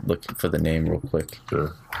 Let me look for the name real quick.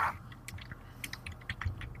 Sure.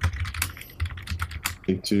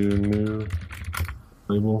 Take-Two new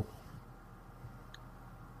label.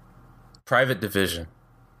 Private Division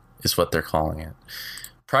is what they're calling it.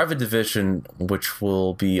 Private Division, which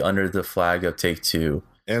will be under the flag of Take-Two.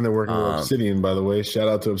 And they're working with Obsidian, by the way. Shout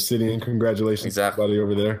out to Obsidian. Congratulations to everybody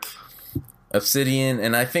over there. Obsidian,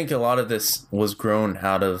 and I think a lot of this was grown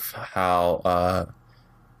out of how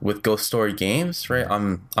with Ghost Story Games, right?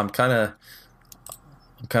 I'm kind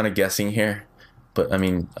of guessing here, but I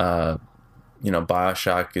mean,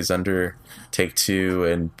 BioShock is under Take-Two,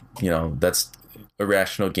 and that's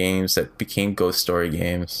Irrational Games that became Ghost Story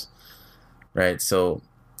Games, right? So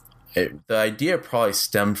the idea probably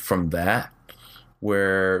stemmed from that,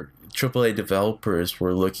 where AAA developers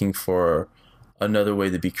were looking for another way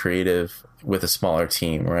to be creative with a smaller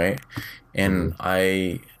team, right? And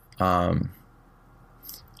I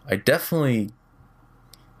definitely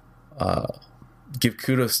give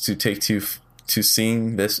kudos to Take-Two to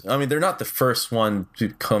seeing this. I mean, they're not the first one to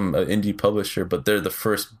become an indie publisher, but they're the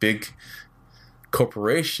first big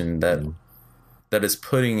corporation that is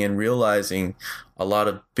putting and realizing a lot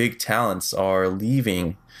of big talents are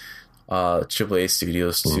leaving AAA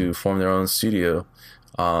studios to form their own studio,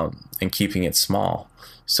 and keeping it small.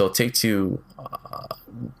 So Take-Two,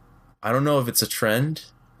 I don't know if it's a trend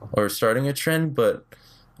or starting a trend, but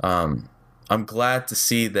I'm glad to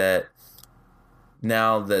see that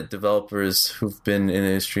now that developers who've been in the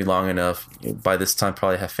industry long enough, by this time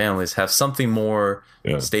probably have families, have something more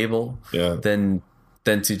stable than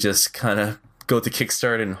to just kind of go to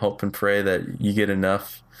Kickstarter and hope and pray that you get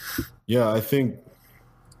enough. Yeah, I think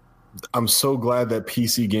I'm so glad that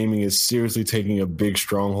PC gaming is seriously taking a big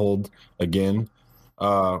stronghold again.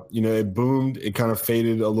 It boomed, it kind of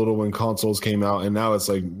faded a little when consoles came out, and now it's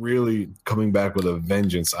like really coming back with a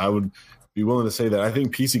vengeance. I would be willing to say that I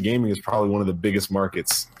think PC gaming is probably one of the biggest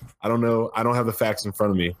markets. I don't know, I don't have the facts in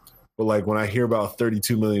front of me, but like when I hear about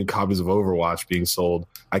 32 million copies of Overwatch being sold,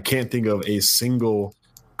 I can't think of a single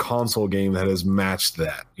console game that has matched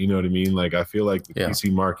that. You know what I mean? Like I feel like the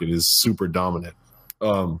PC market is super dominant.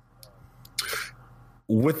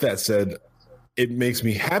 With that said, it makes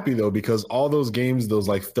me happy though, because all those games, those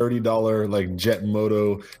like $30 like Jet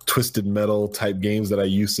Moto, Twisted Metal type games that I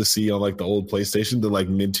used to see on like the old PlayStation, the like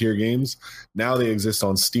mid-tier games, now they exist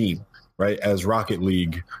on Steam, right? As Rocket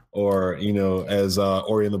League, or as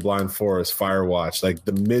Ori and the Blind Forest, Firewatch, like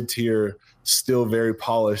the mid-tier, still very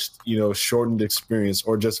polished, shortened experience,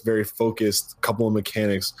 or just very focused, couple of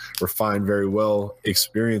mechanics, refined very well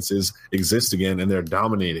experiences exist again, and they're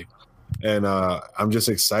dominating. And I'm just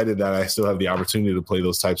excited that I still have the opportunity to play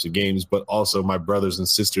those types of games, but also my brothers and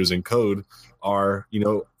sisters in code are,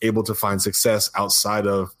 able to find success outside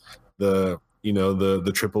of the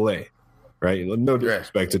AAA, right? No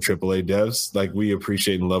disrespect to AAA devs. Like, we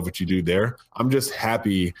appreciate and love what you do there. I'm just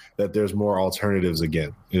happy that there's more alternatives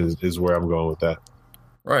again, is where I'm going with that.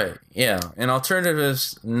 Right. Yeah. And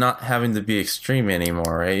alternatives not having to be extreme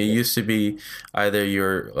anymore, right? It used to be either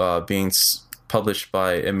you're being published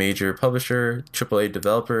by a major publisher, AAA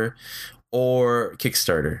developer, or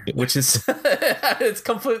Kickstarter, which is it's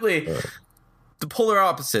completely the polar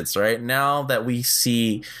opposites, right? Now that we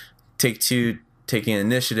see Take-Two taking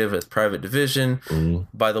initiative as Private Division,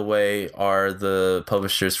 by the way, are the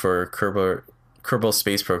publishers for Kerbal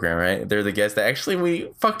Space Program, right? They're the guys that actually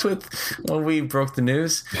we fucked with when we broke the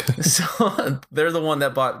news. So they're the one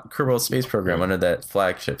that bought Kerbal Space Program under that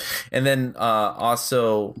flagship. And then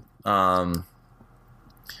also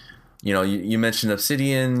you mentioned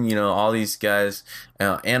Obsidian, all these guys.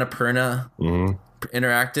 Annapurna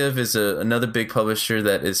Interactive is another big publisher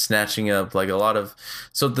that is snatching up like a lot of.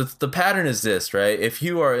 So the pattern is this, right? If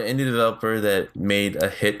you are an indie developer that made a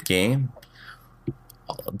hit game,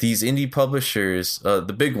 these indie publishers,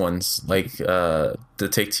 the big ones like the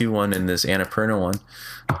Take-Two one and this Annapurna one,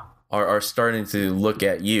 are starting to look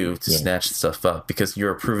at you to snatch stuff up because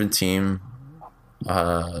you're a proven team.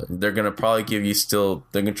 They're gonna probably give you still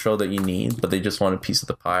the control that you need, but they just want a piece of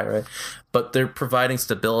the pie, right? But they're providing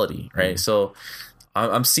stability, right? So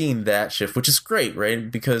I'm seeing that shift, which is great, right?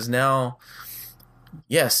 Because now,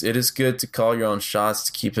 yes, it is good to call your own shots,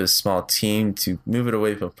 to keep a small team, to move it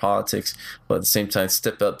away from politics, but at the same time,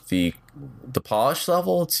 step up the polish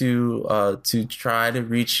level to try to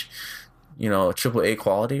reach, triple A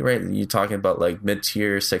quality, right? You're talking about like mid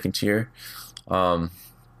tier, second tier.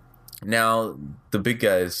 Now the big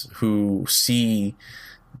guys who see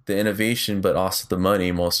the innovation, but also the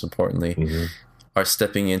money, most importantly, are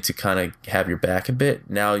stepping in to kind of have your back a bit.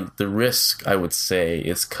 Now the risk, I would say,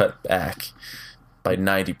 is cut back by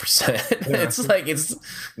 90%.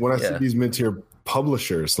 When I see these mid-tier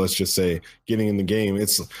publishers, let's just say, getting in the game,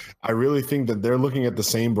 I really think that they're looking at the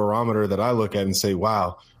same barometer that I look at and say,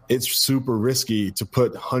 wow, it's super risky to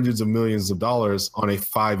put hundreds of millions of dollars on a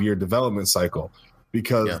 5-year development cycle,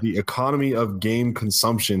 because the economy of game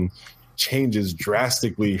consumption changes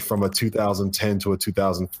drastically from a 2010 to a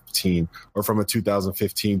 2015, or from a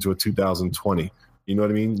 2015 to a 2020. You know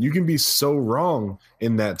what I mean? You can be so wrong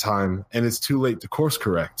in that time, and it's too late to course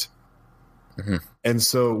correct. And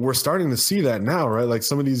so we're starting to see that now, right? Like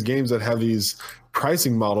some of these games that have these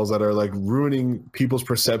pricing models that are like ruining people's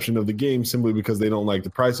perception of the game simply because they don't like the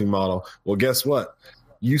pricing model. Well, guess what?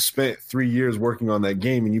 You spent 3 years working on that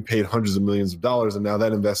game and you paid hundreds of millions of dollars, and now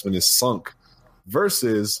that investment is sunk.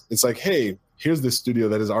 Versus it's like, hey, here's this studio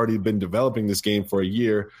that has already been developing this game for a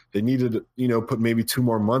year. They needed to, put maybe 2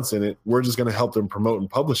 more months in it. We're just going to help them promote and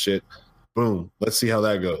publish it. Boom. Let's see how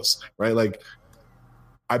that goes. Right? Like,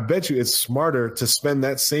 I bet you it's smarter to spend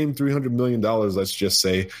that same $300 million, let's just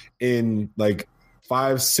say, in like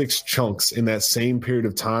 5-6 chunks in that same period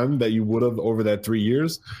of time that you would have over that 3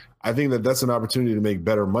 years. I think that that's an opportunity to make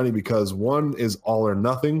better money, because one is all or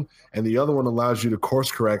nothing, and the other one allows you to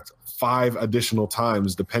course correct 5 additional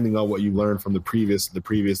times depending on what you learned from the previous. So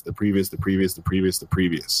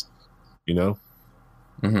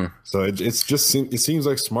it seems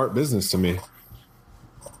like smart business to me.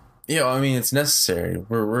 Yeah, I mean, it's necessary.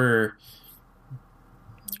 We're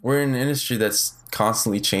in an industry that's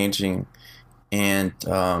constantly changing, and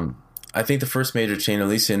I think the first major change, at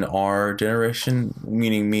least in our generation,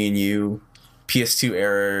 meaning me and you, PS2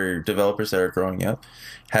 era developers that are growing up,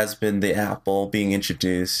 has been the Apple being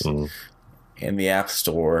introduced and the App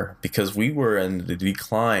Store, because we were in the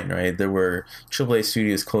decline, right? There were AAA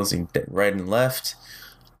studios closing right and left.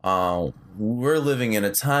 We're living in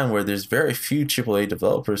a time where there's very few AAA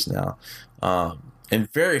developers now,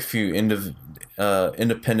 and very few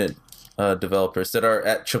independent developers that are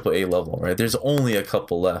at AAA level, right? There's only a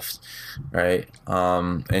couple left, right?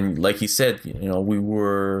 And like you said, we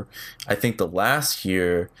were, I think the last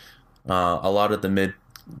year, a lot of the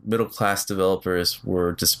middle class developers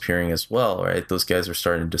were disappearing as well, right? Those guys were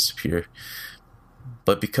starting to disappear.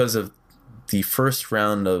 But because of the first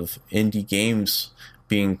round of indie games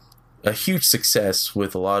being a huge success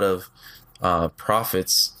with a lot of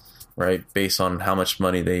profits, right, based on how much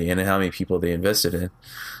money and how many people they invested in,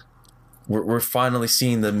 we're finally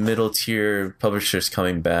seeing the middle tier publishers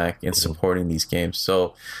coming back and supporting these games.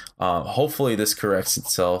 So hopefully this corrects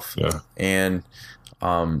itself. And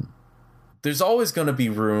there's always going to be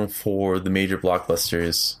room for the major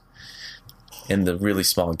blockbusters and the really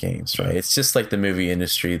small games, right? It's just like the movie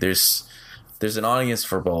industry. There's an audience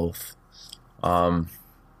for both.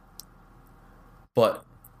 But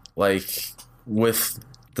like with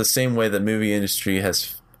the same way the movie industry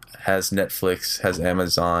has Netflix, has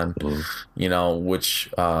Amazon, which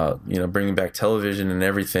bringing back television and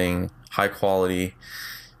everything, high quality.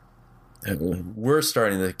 We're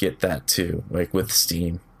starting to get that too, like with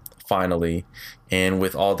Steam, finally, and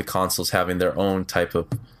with all the consoles having their own type of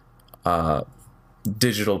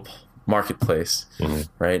digital marketplace.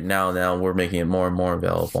 Right now we're making it more and more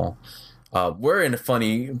available. We're in a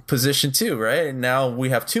funny position too, right? Now we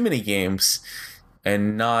have too many games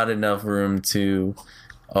and not enough room to,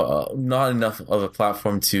 not enough of a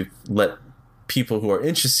platform to let people who are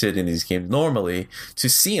interested in these games normally to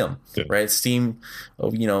see them, right? Steam,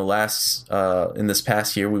 in this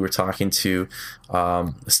past year, we were talking to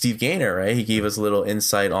Steve Gaynor, right? He gave us a little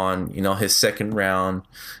insight on, his second round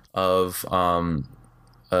of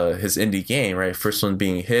his indie game, right? First one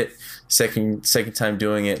being a hit, second time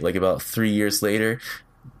doing it, like about 3 years later,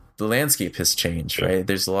 the landscape has changed, right?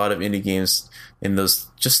 There's a lot of indie games in those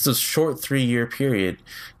short 3-year period,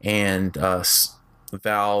 and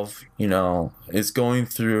Valve, is going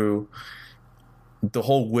through the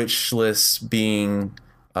whole wish list being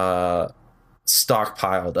stockpiled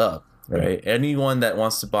up, right? Anyone that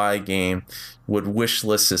wants to buy a game would wish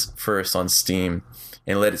list it first on Steam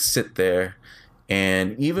and let it sit there.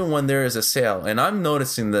 And even when there is a sale, and I'm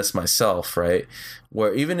noticing this myself, right?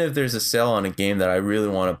 Where even if there's a sale on a game that I really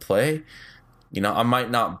want to play, I might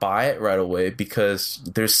not buy it right away because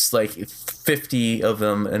there's like 50 of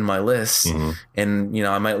them in my list, and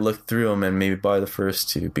I might look through them and maybe buy the first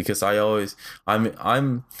two because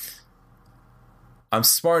I'm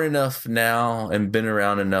smart enough now and been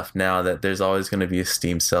around enough now that there's always going to be a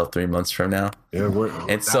Steam sale 3 months from now. Yeah, we're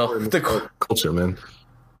the culture, man.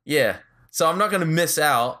 Yeah. So I'm not going to miss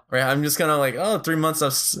out, right? I'm just going to 3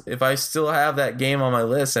 months, if I still have that game on my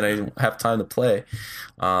list and I have time to play,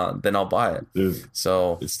 then I'll buy it. Dude,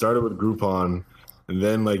 so it started with Groupon, and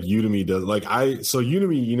then like Udemy does.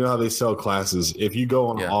 Udemy, you know how they sell classes. If you go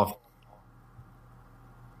on off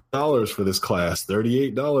dollars for this class,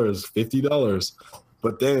 $38, $50.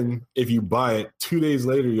 But then if you buy it 2 days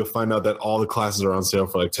later, you'll find out that all the classes are on sale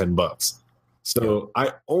for like $10. So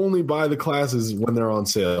I only buy the classes when they're on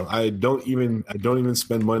sale. I don't even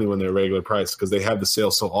spend money when they're regular price because they have the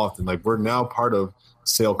sale so often. Like, we're now part of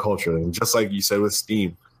sale culture. And just like you said with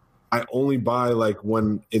Steam, I only buy like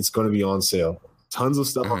when it's going to be on sale. Tons of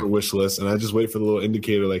stuff on the wish list, and I just wait for the little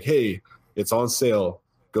indicator like, hey, it's on sale.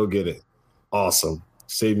 Go get it. Awesome.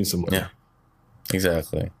 Save me some money. Yeah,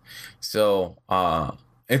 exactly. So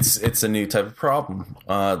it's a new type of problem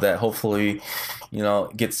that hopefully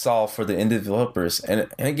gets solved for the indie developers. And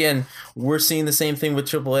again, we're seeing the same thing with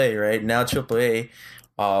AAA, right? Now AAA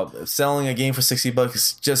selling a game for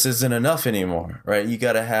 $60 just isn't enough anymore, right? You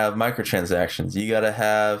got to have microtransactions. You got to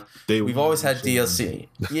have. We've always had DLC,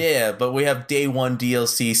 yeah, but we have day one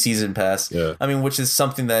DLC season pass. Yeah. I mean, which is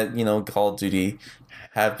something that Call of Duty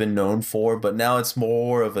have been known for, but now it's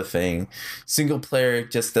more of a thing. Single player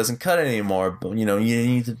just doesn't cut anymore. But you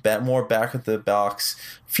need to bet more back of the box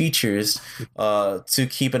features to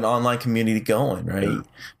keep an online community going, right? Yeah.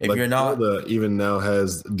 If like you're not, Zelda even now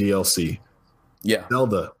has DLC. Yeah,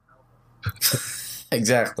 Zelda.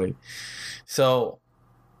 Exactly. So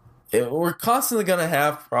we're constantly going to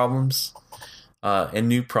have problems and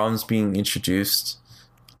new problems being introduced.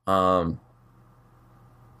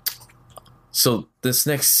 So this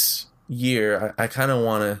next year, I kind of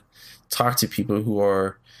want to talk to people who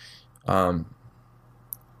are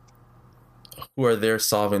there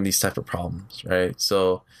solving these type of problems, right?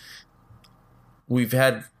 So we've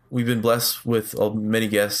been blessed with many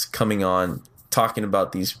guests coming on talking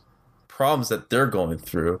about these problems that they're going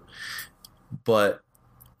through, but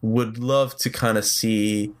would love to kind of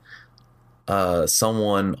see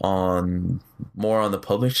someone more on the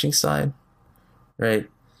publishing side, right?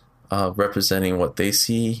 Representing what they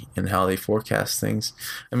see and how they forecast things.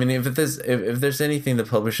 I mean, if there's anything the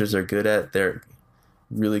publishers are good at, they're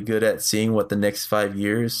really good at seeing what the next 5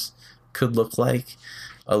 years could look like,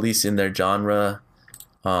 at least in their genre,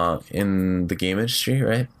 in the game industry,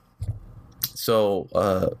 right?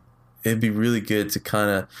 So it'd be really good to kind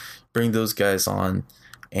of bring those guys on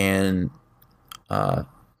and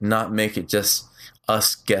not make it just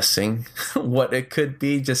us guessing what it could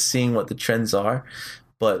be, just seeing what the trends are,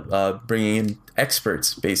 but bringing in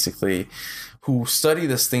experts basically who study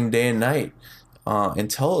this thing day and night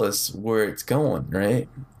and tell us where it's going, right?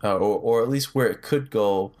 Or at least where it could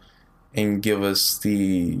go, and give us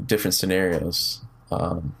the different scenarios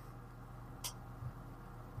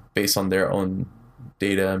based on their own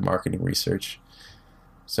data and marketing research.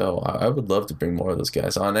 So I would love to bring more of those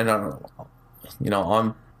guys on, and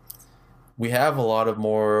we have a lot of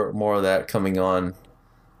more of that coming on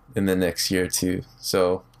in the next year too.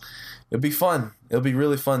 So it'll be fun. It'll be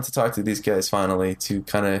really fun to talk to these guys finally, to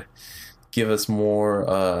kind of give us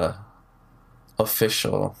more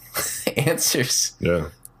official answers. Yeah.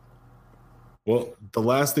 Well, the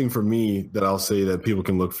last thing for me that I'll say that people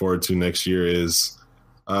can look forward to next year is,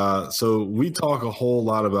 so we talk a whole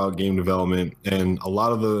lot about game development, and a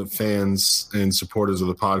lot of the fans and supporters of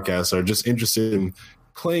the podcast are just interested in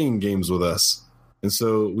playing games with us. And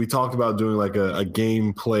so we talked about doing like a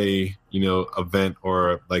gameplay, event,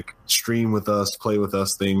 or like stream with us, play with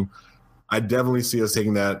us thing. I definitely see us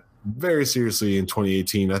taking that very seriously in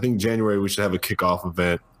 2018. I think January we should have a kickoff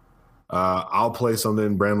event. I'll play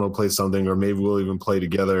something, Brandon will play something, or maybe we'll even play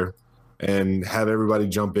together and have everybody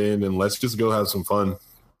jump in and let's just go have some fun.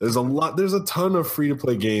 There's a ton of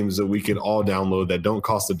free-to-play games that we can all download that don't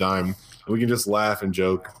cost a dime. We can just laugh and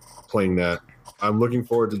joke playing that. I'm looking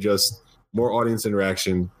forward to just more audience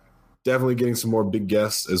interaction, definitely getting some more big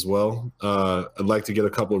guests as well. I'd like to get a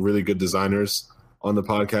couple of really good designers on the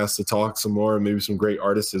podcast to talk some more, and maybe some great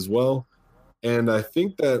artists as well. And I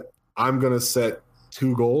think that I'm going to set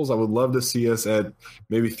 2 goals. I would love to see us at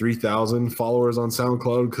maybe 3,000 followers on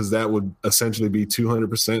SoundCloud, because that would essentially be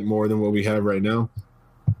 200% more than what we have right now.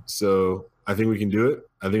 So I think we can do it.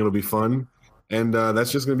 I think it'll be fun. And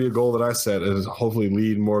that's just going to be a goal that I set, is hopefully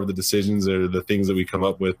lead more of the decisions or the things that we come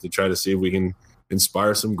up with to try to see if we can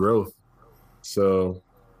inspire some growth. So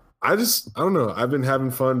I don't know. I've been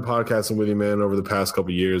having fun podcasting with you, man, over the past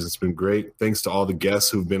couple of years. It's been great. Thanks to all the guests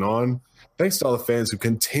who've been on. Thanks to all the fans who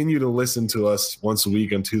continue to listen to us once a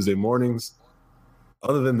week on Tuesday mornings.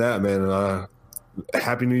 Other than that, man,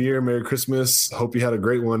 Happy New Year, Merry Christmas. Hope you had a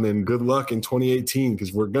great one, and good luck in 2018,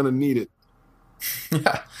 because we're going to need it.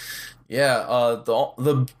 Yeah.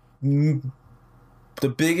 The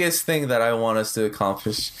biggest thing that I want us to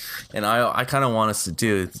accomplish, and I kind of want us to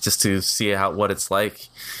do, just to see what it's like,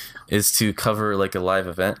 is to cover like a live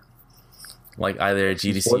event, like either a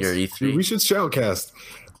GDC or E3. We should shoutcast.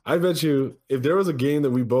 I bet you if there was a game that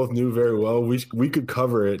we both knew very well, we could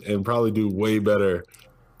cover it and probably do way better.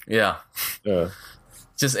 Yeah.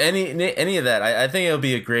 Just any of that. I think it'll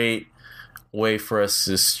be a great way for us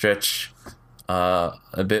to stretch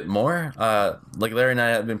a bit more. Like Larry and I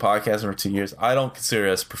have been podcasting for 2 years. I don't consider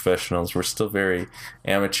us professionals. We're still very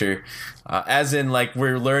amateur, as in like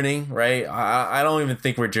we're learning, right? I don't even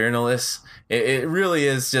think we're journalists. It really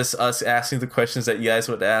is just us asking the questions that you guys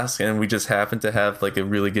would ask, and we just happen to have like a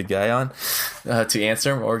really good guy on to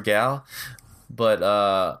answer them, or gal. But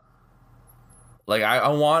like I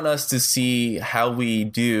want us to see how we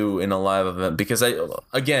do in a live event, because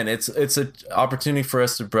it's an opportunity for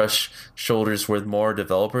us to brush shoulders with more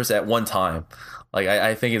developers at one time. Like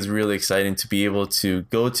I think it's really exciting to be able to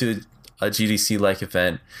go to a GDC like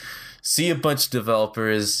event, see a bunch of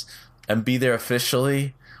developers, and be there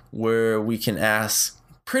officially, where we can ask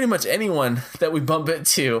pretty much anyone that we bump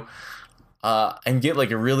into and get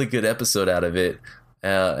like a really good episode out of it.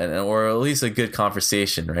 Or at least a good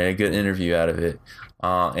conversation, right? A good interview out of it.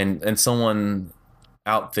 And someone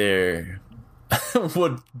out there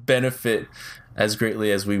would benefit as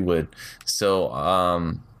greatly as we would. So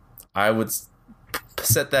I would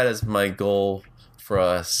set that as my goal for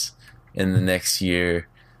us in the next year,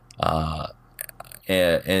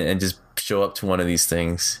 and just show up to one of these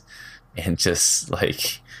things and just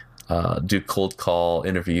like do cold call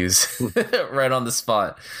interviews right on the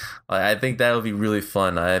spot. I think that would be really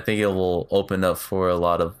fun. I think it will open up for a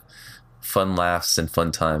lot of fun laughs and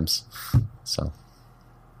fun times. So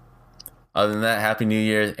other than that, Happy New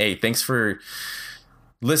Year. Hey, thanks for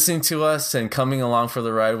listening to us and coming along for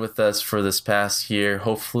the ride with us for this past year.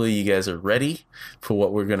 Hopefully you guys are ready for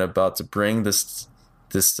what we're about to bring this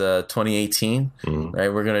 2018.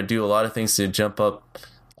 Right? We're going to do a lot of things to jump up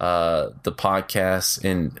the podcast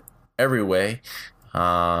in every way.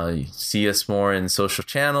 See us more in social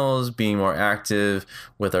channels, being more active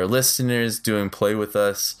with our listeners, doing play with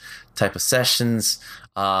us type of sessions.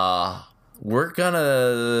 We're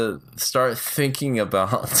gonna start thinking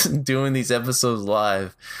about doing these episodes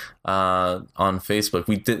live on Facebook.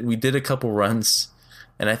 We did a couple runs,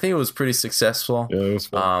 and I think it was pretty successful. Yeah, it was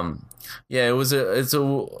fun. We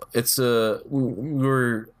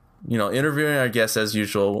were interviewing our guests as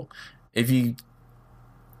usual. If you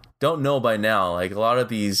don't know by now, like a lot of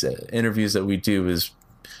these interviews that we do is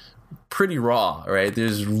pretty raw, right?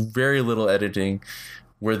 There's very little editing.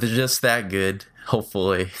 We're just that good,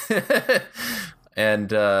 hopefully.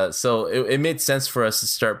 And so it made sense for us to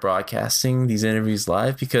start broadcasting these interviews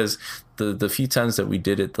live, because the few times that we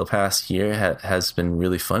did it the past year has been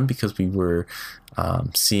really fun, because we were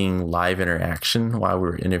seeing live interaction while we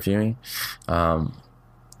were interviewing,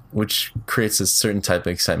 which creates a certain type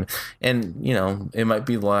of excitement. And, it might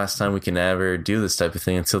be the last time we can ever do this type of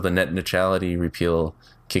thing until the net neutrality repeal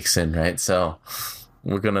kicks in, right? So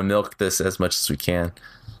we're going to milk this as much as we can.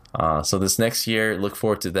 So this next year, look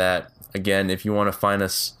forward to that. Again, if you want to find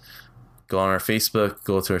us, go on our Facebook,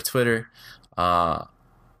 go to our Twitter.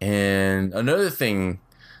 And another thing,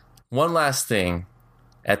 one last thing,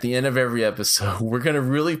 at the end of every episode, we're going to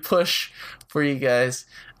really push for you guys.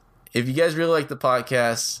 If you guys really like the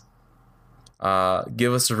podcast,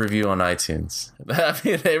 give us a review on iTunes. I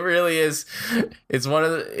mean, it really is. It's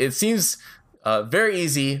it seems very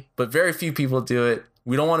easy, but very few people do it.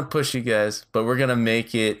 We don't want to push you guys, but we're going to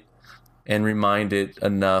make it and remind it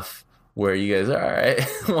enough where you guys are, all right,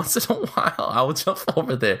 once in a while, I will jump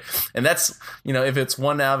over there. And that's, if it's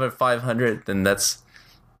 1 out of 500, then that's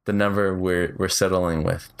the number we're settling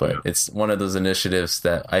with. But it's one of those initiatives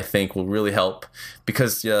that I think will really help,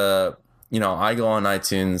 because I go on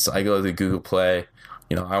iTunes, I go to Google Play,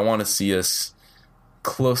 I want to see us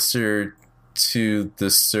closer to the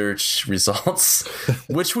search results,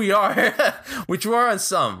 which we are on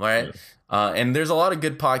some, right? And there's a lot of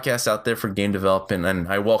good podcasts out there for game development, and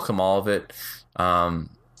I welcome all of it.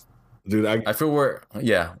 Dude, I feel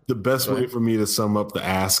the best way for me to sum up the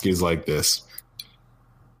ask is like this.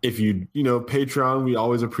 If you Patreon, we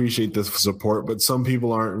always appreciate this support, but some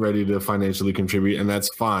people aren't ready to financially contribute, and that's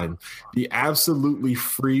fine. The absolutely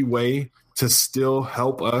free way to still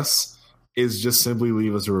help us is just simply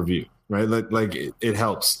leave us a review, right? Like it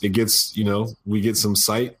helps. It gets, we get some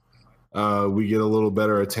sight. We get a little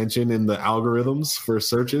better attention in the algorithms for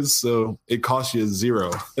searches. So it costs you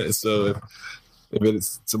 $0. So if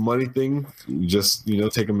it's a money thing, just,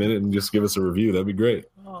 take a minute and just give us a review. That'd be great.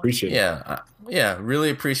 Appreciate it. Yeah, really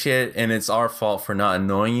appreciate it. And it's our fault for not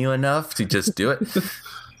annoying you enough to just do it.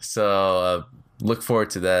 So look forward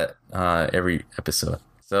to that every episode.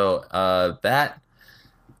 So that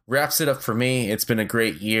wraps it up for me. It's been a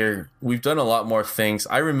great year. We've done a lot more things.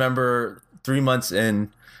 I remember 3 months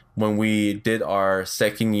in when we did our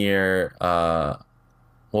second year,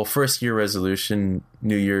 first year resolution,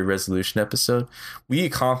 New Year resolution episode. We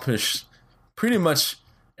accomplished pretty much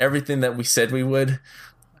everything that we said we would.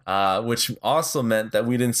 Which also meant that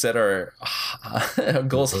we didn't set our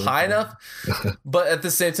goals high enough. But at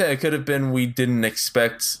the same time, it could have been we didn't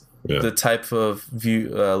expect the type of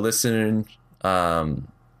listener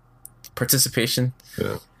participation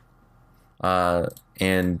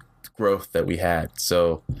and growth that we had.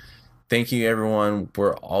 So thank you, everyone.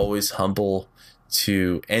 We're always humble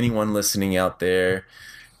to anyone listening out there.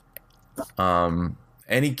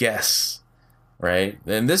 Any guests. Right.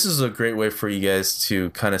 And this is a great way for you guys to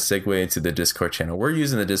kind of segue into the Discord channel. We're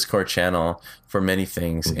using the Discord channel for many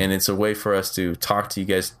things, and it's a way for us to talk to you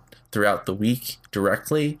guys throughout the week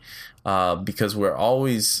directly, because we're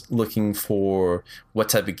always looking for what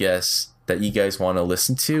type of guests that you guys want to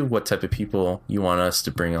listen to, what type of people you want us to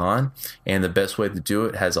bring on. And the best way to do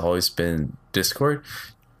it has always been Discord.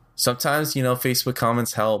 Sometimes, Facebook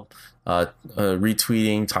comments help,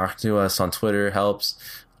 retweeting, talking to us on Twitter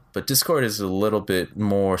helps. But Discord is a little bit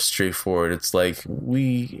more straightforward. It's like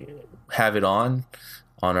we have it on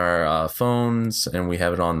our phones, and we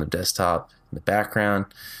have it on the desktop in the background.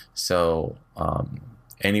 So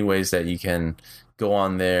any ways that you can go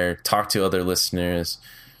on there, talk to other listeners,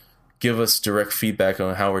 give us direct feedback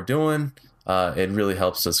on how we're doing, it really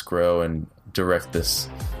helps us grow and direct this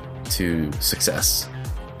to success.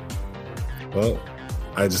 Well,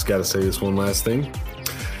 I just got to say this one last thing.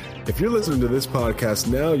 If you're listening to this podcast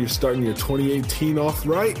now, you're starting your 2018 off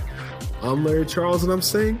right. I'm Larry Charles, and I'm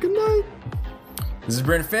saying good night. This is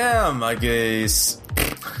Brent Pham. I guess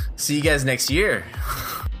see you guys next year.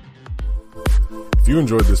 If you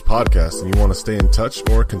enjoyed this podcast and you want to stay in touch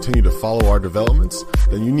or continue to follow our developments,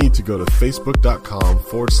 then you need to go to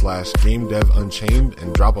facebook.com/GameDevUnchained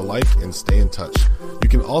and drop a like and stay in touch. You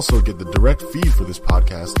can also get the direct feed for this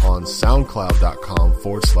podcast on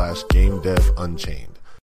soundcloud.com/GameDevUnchained.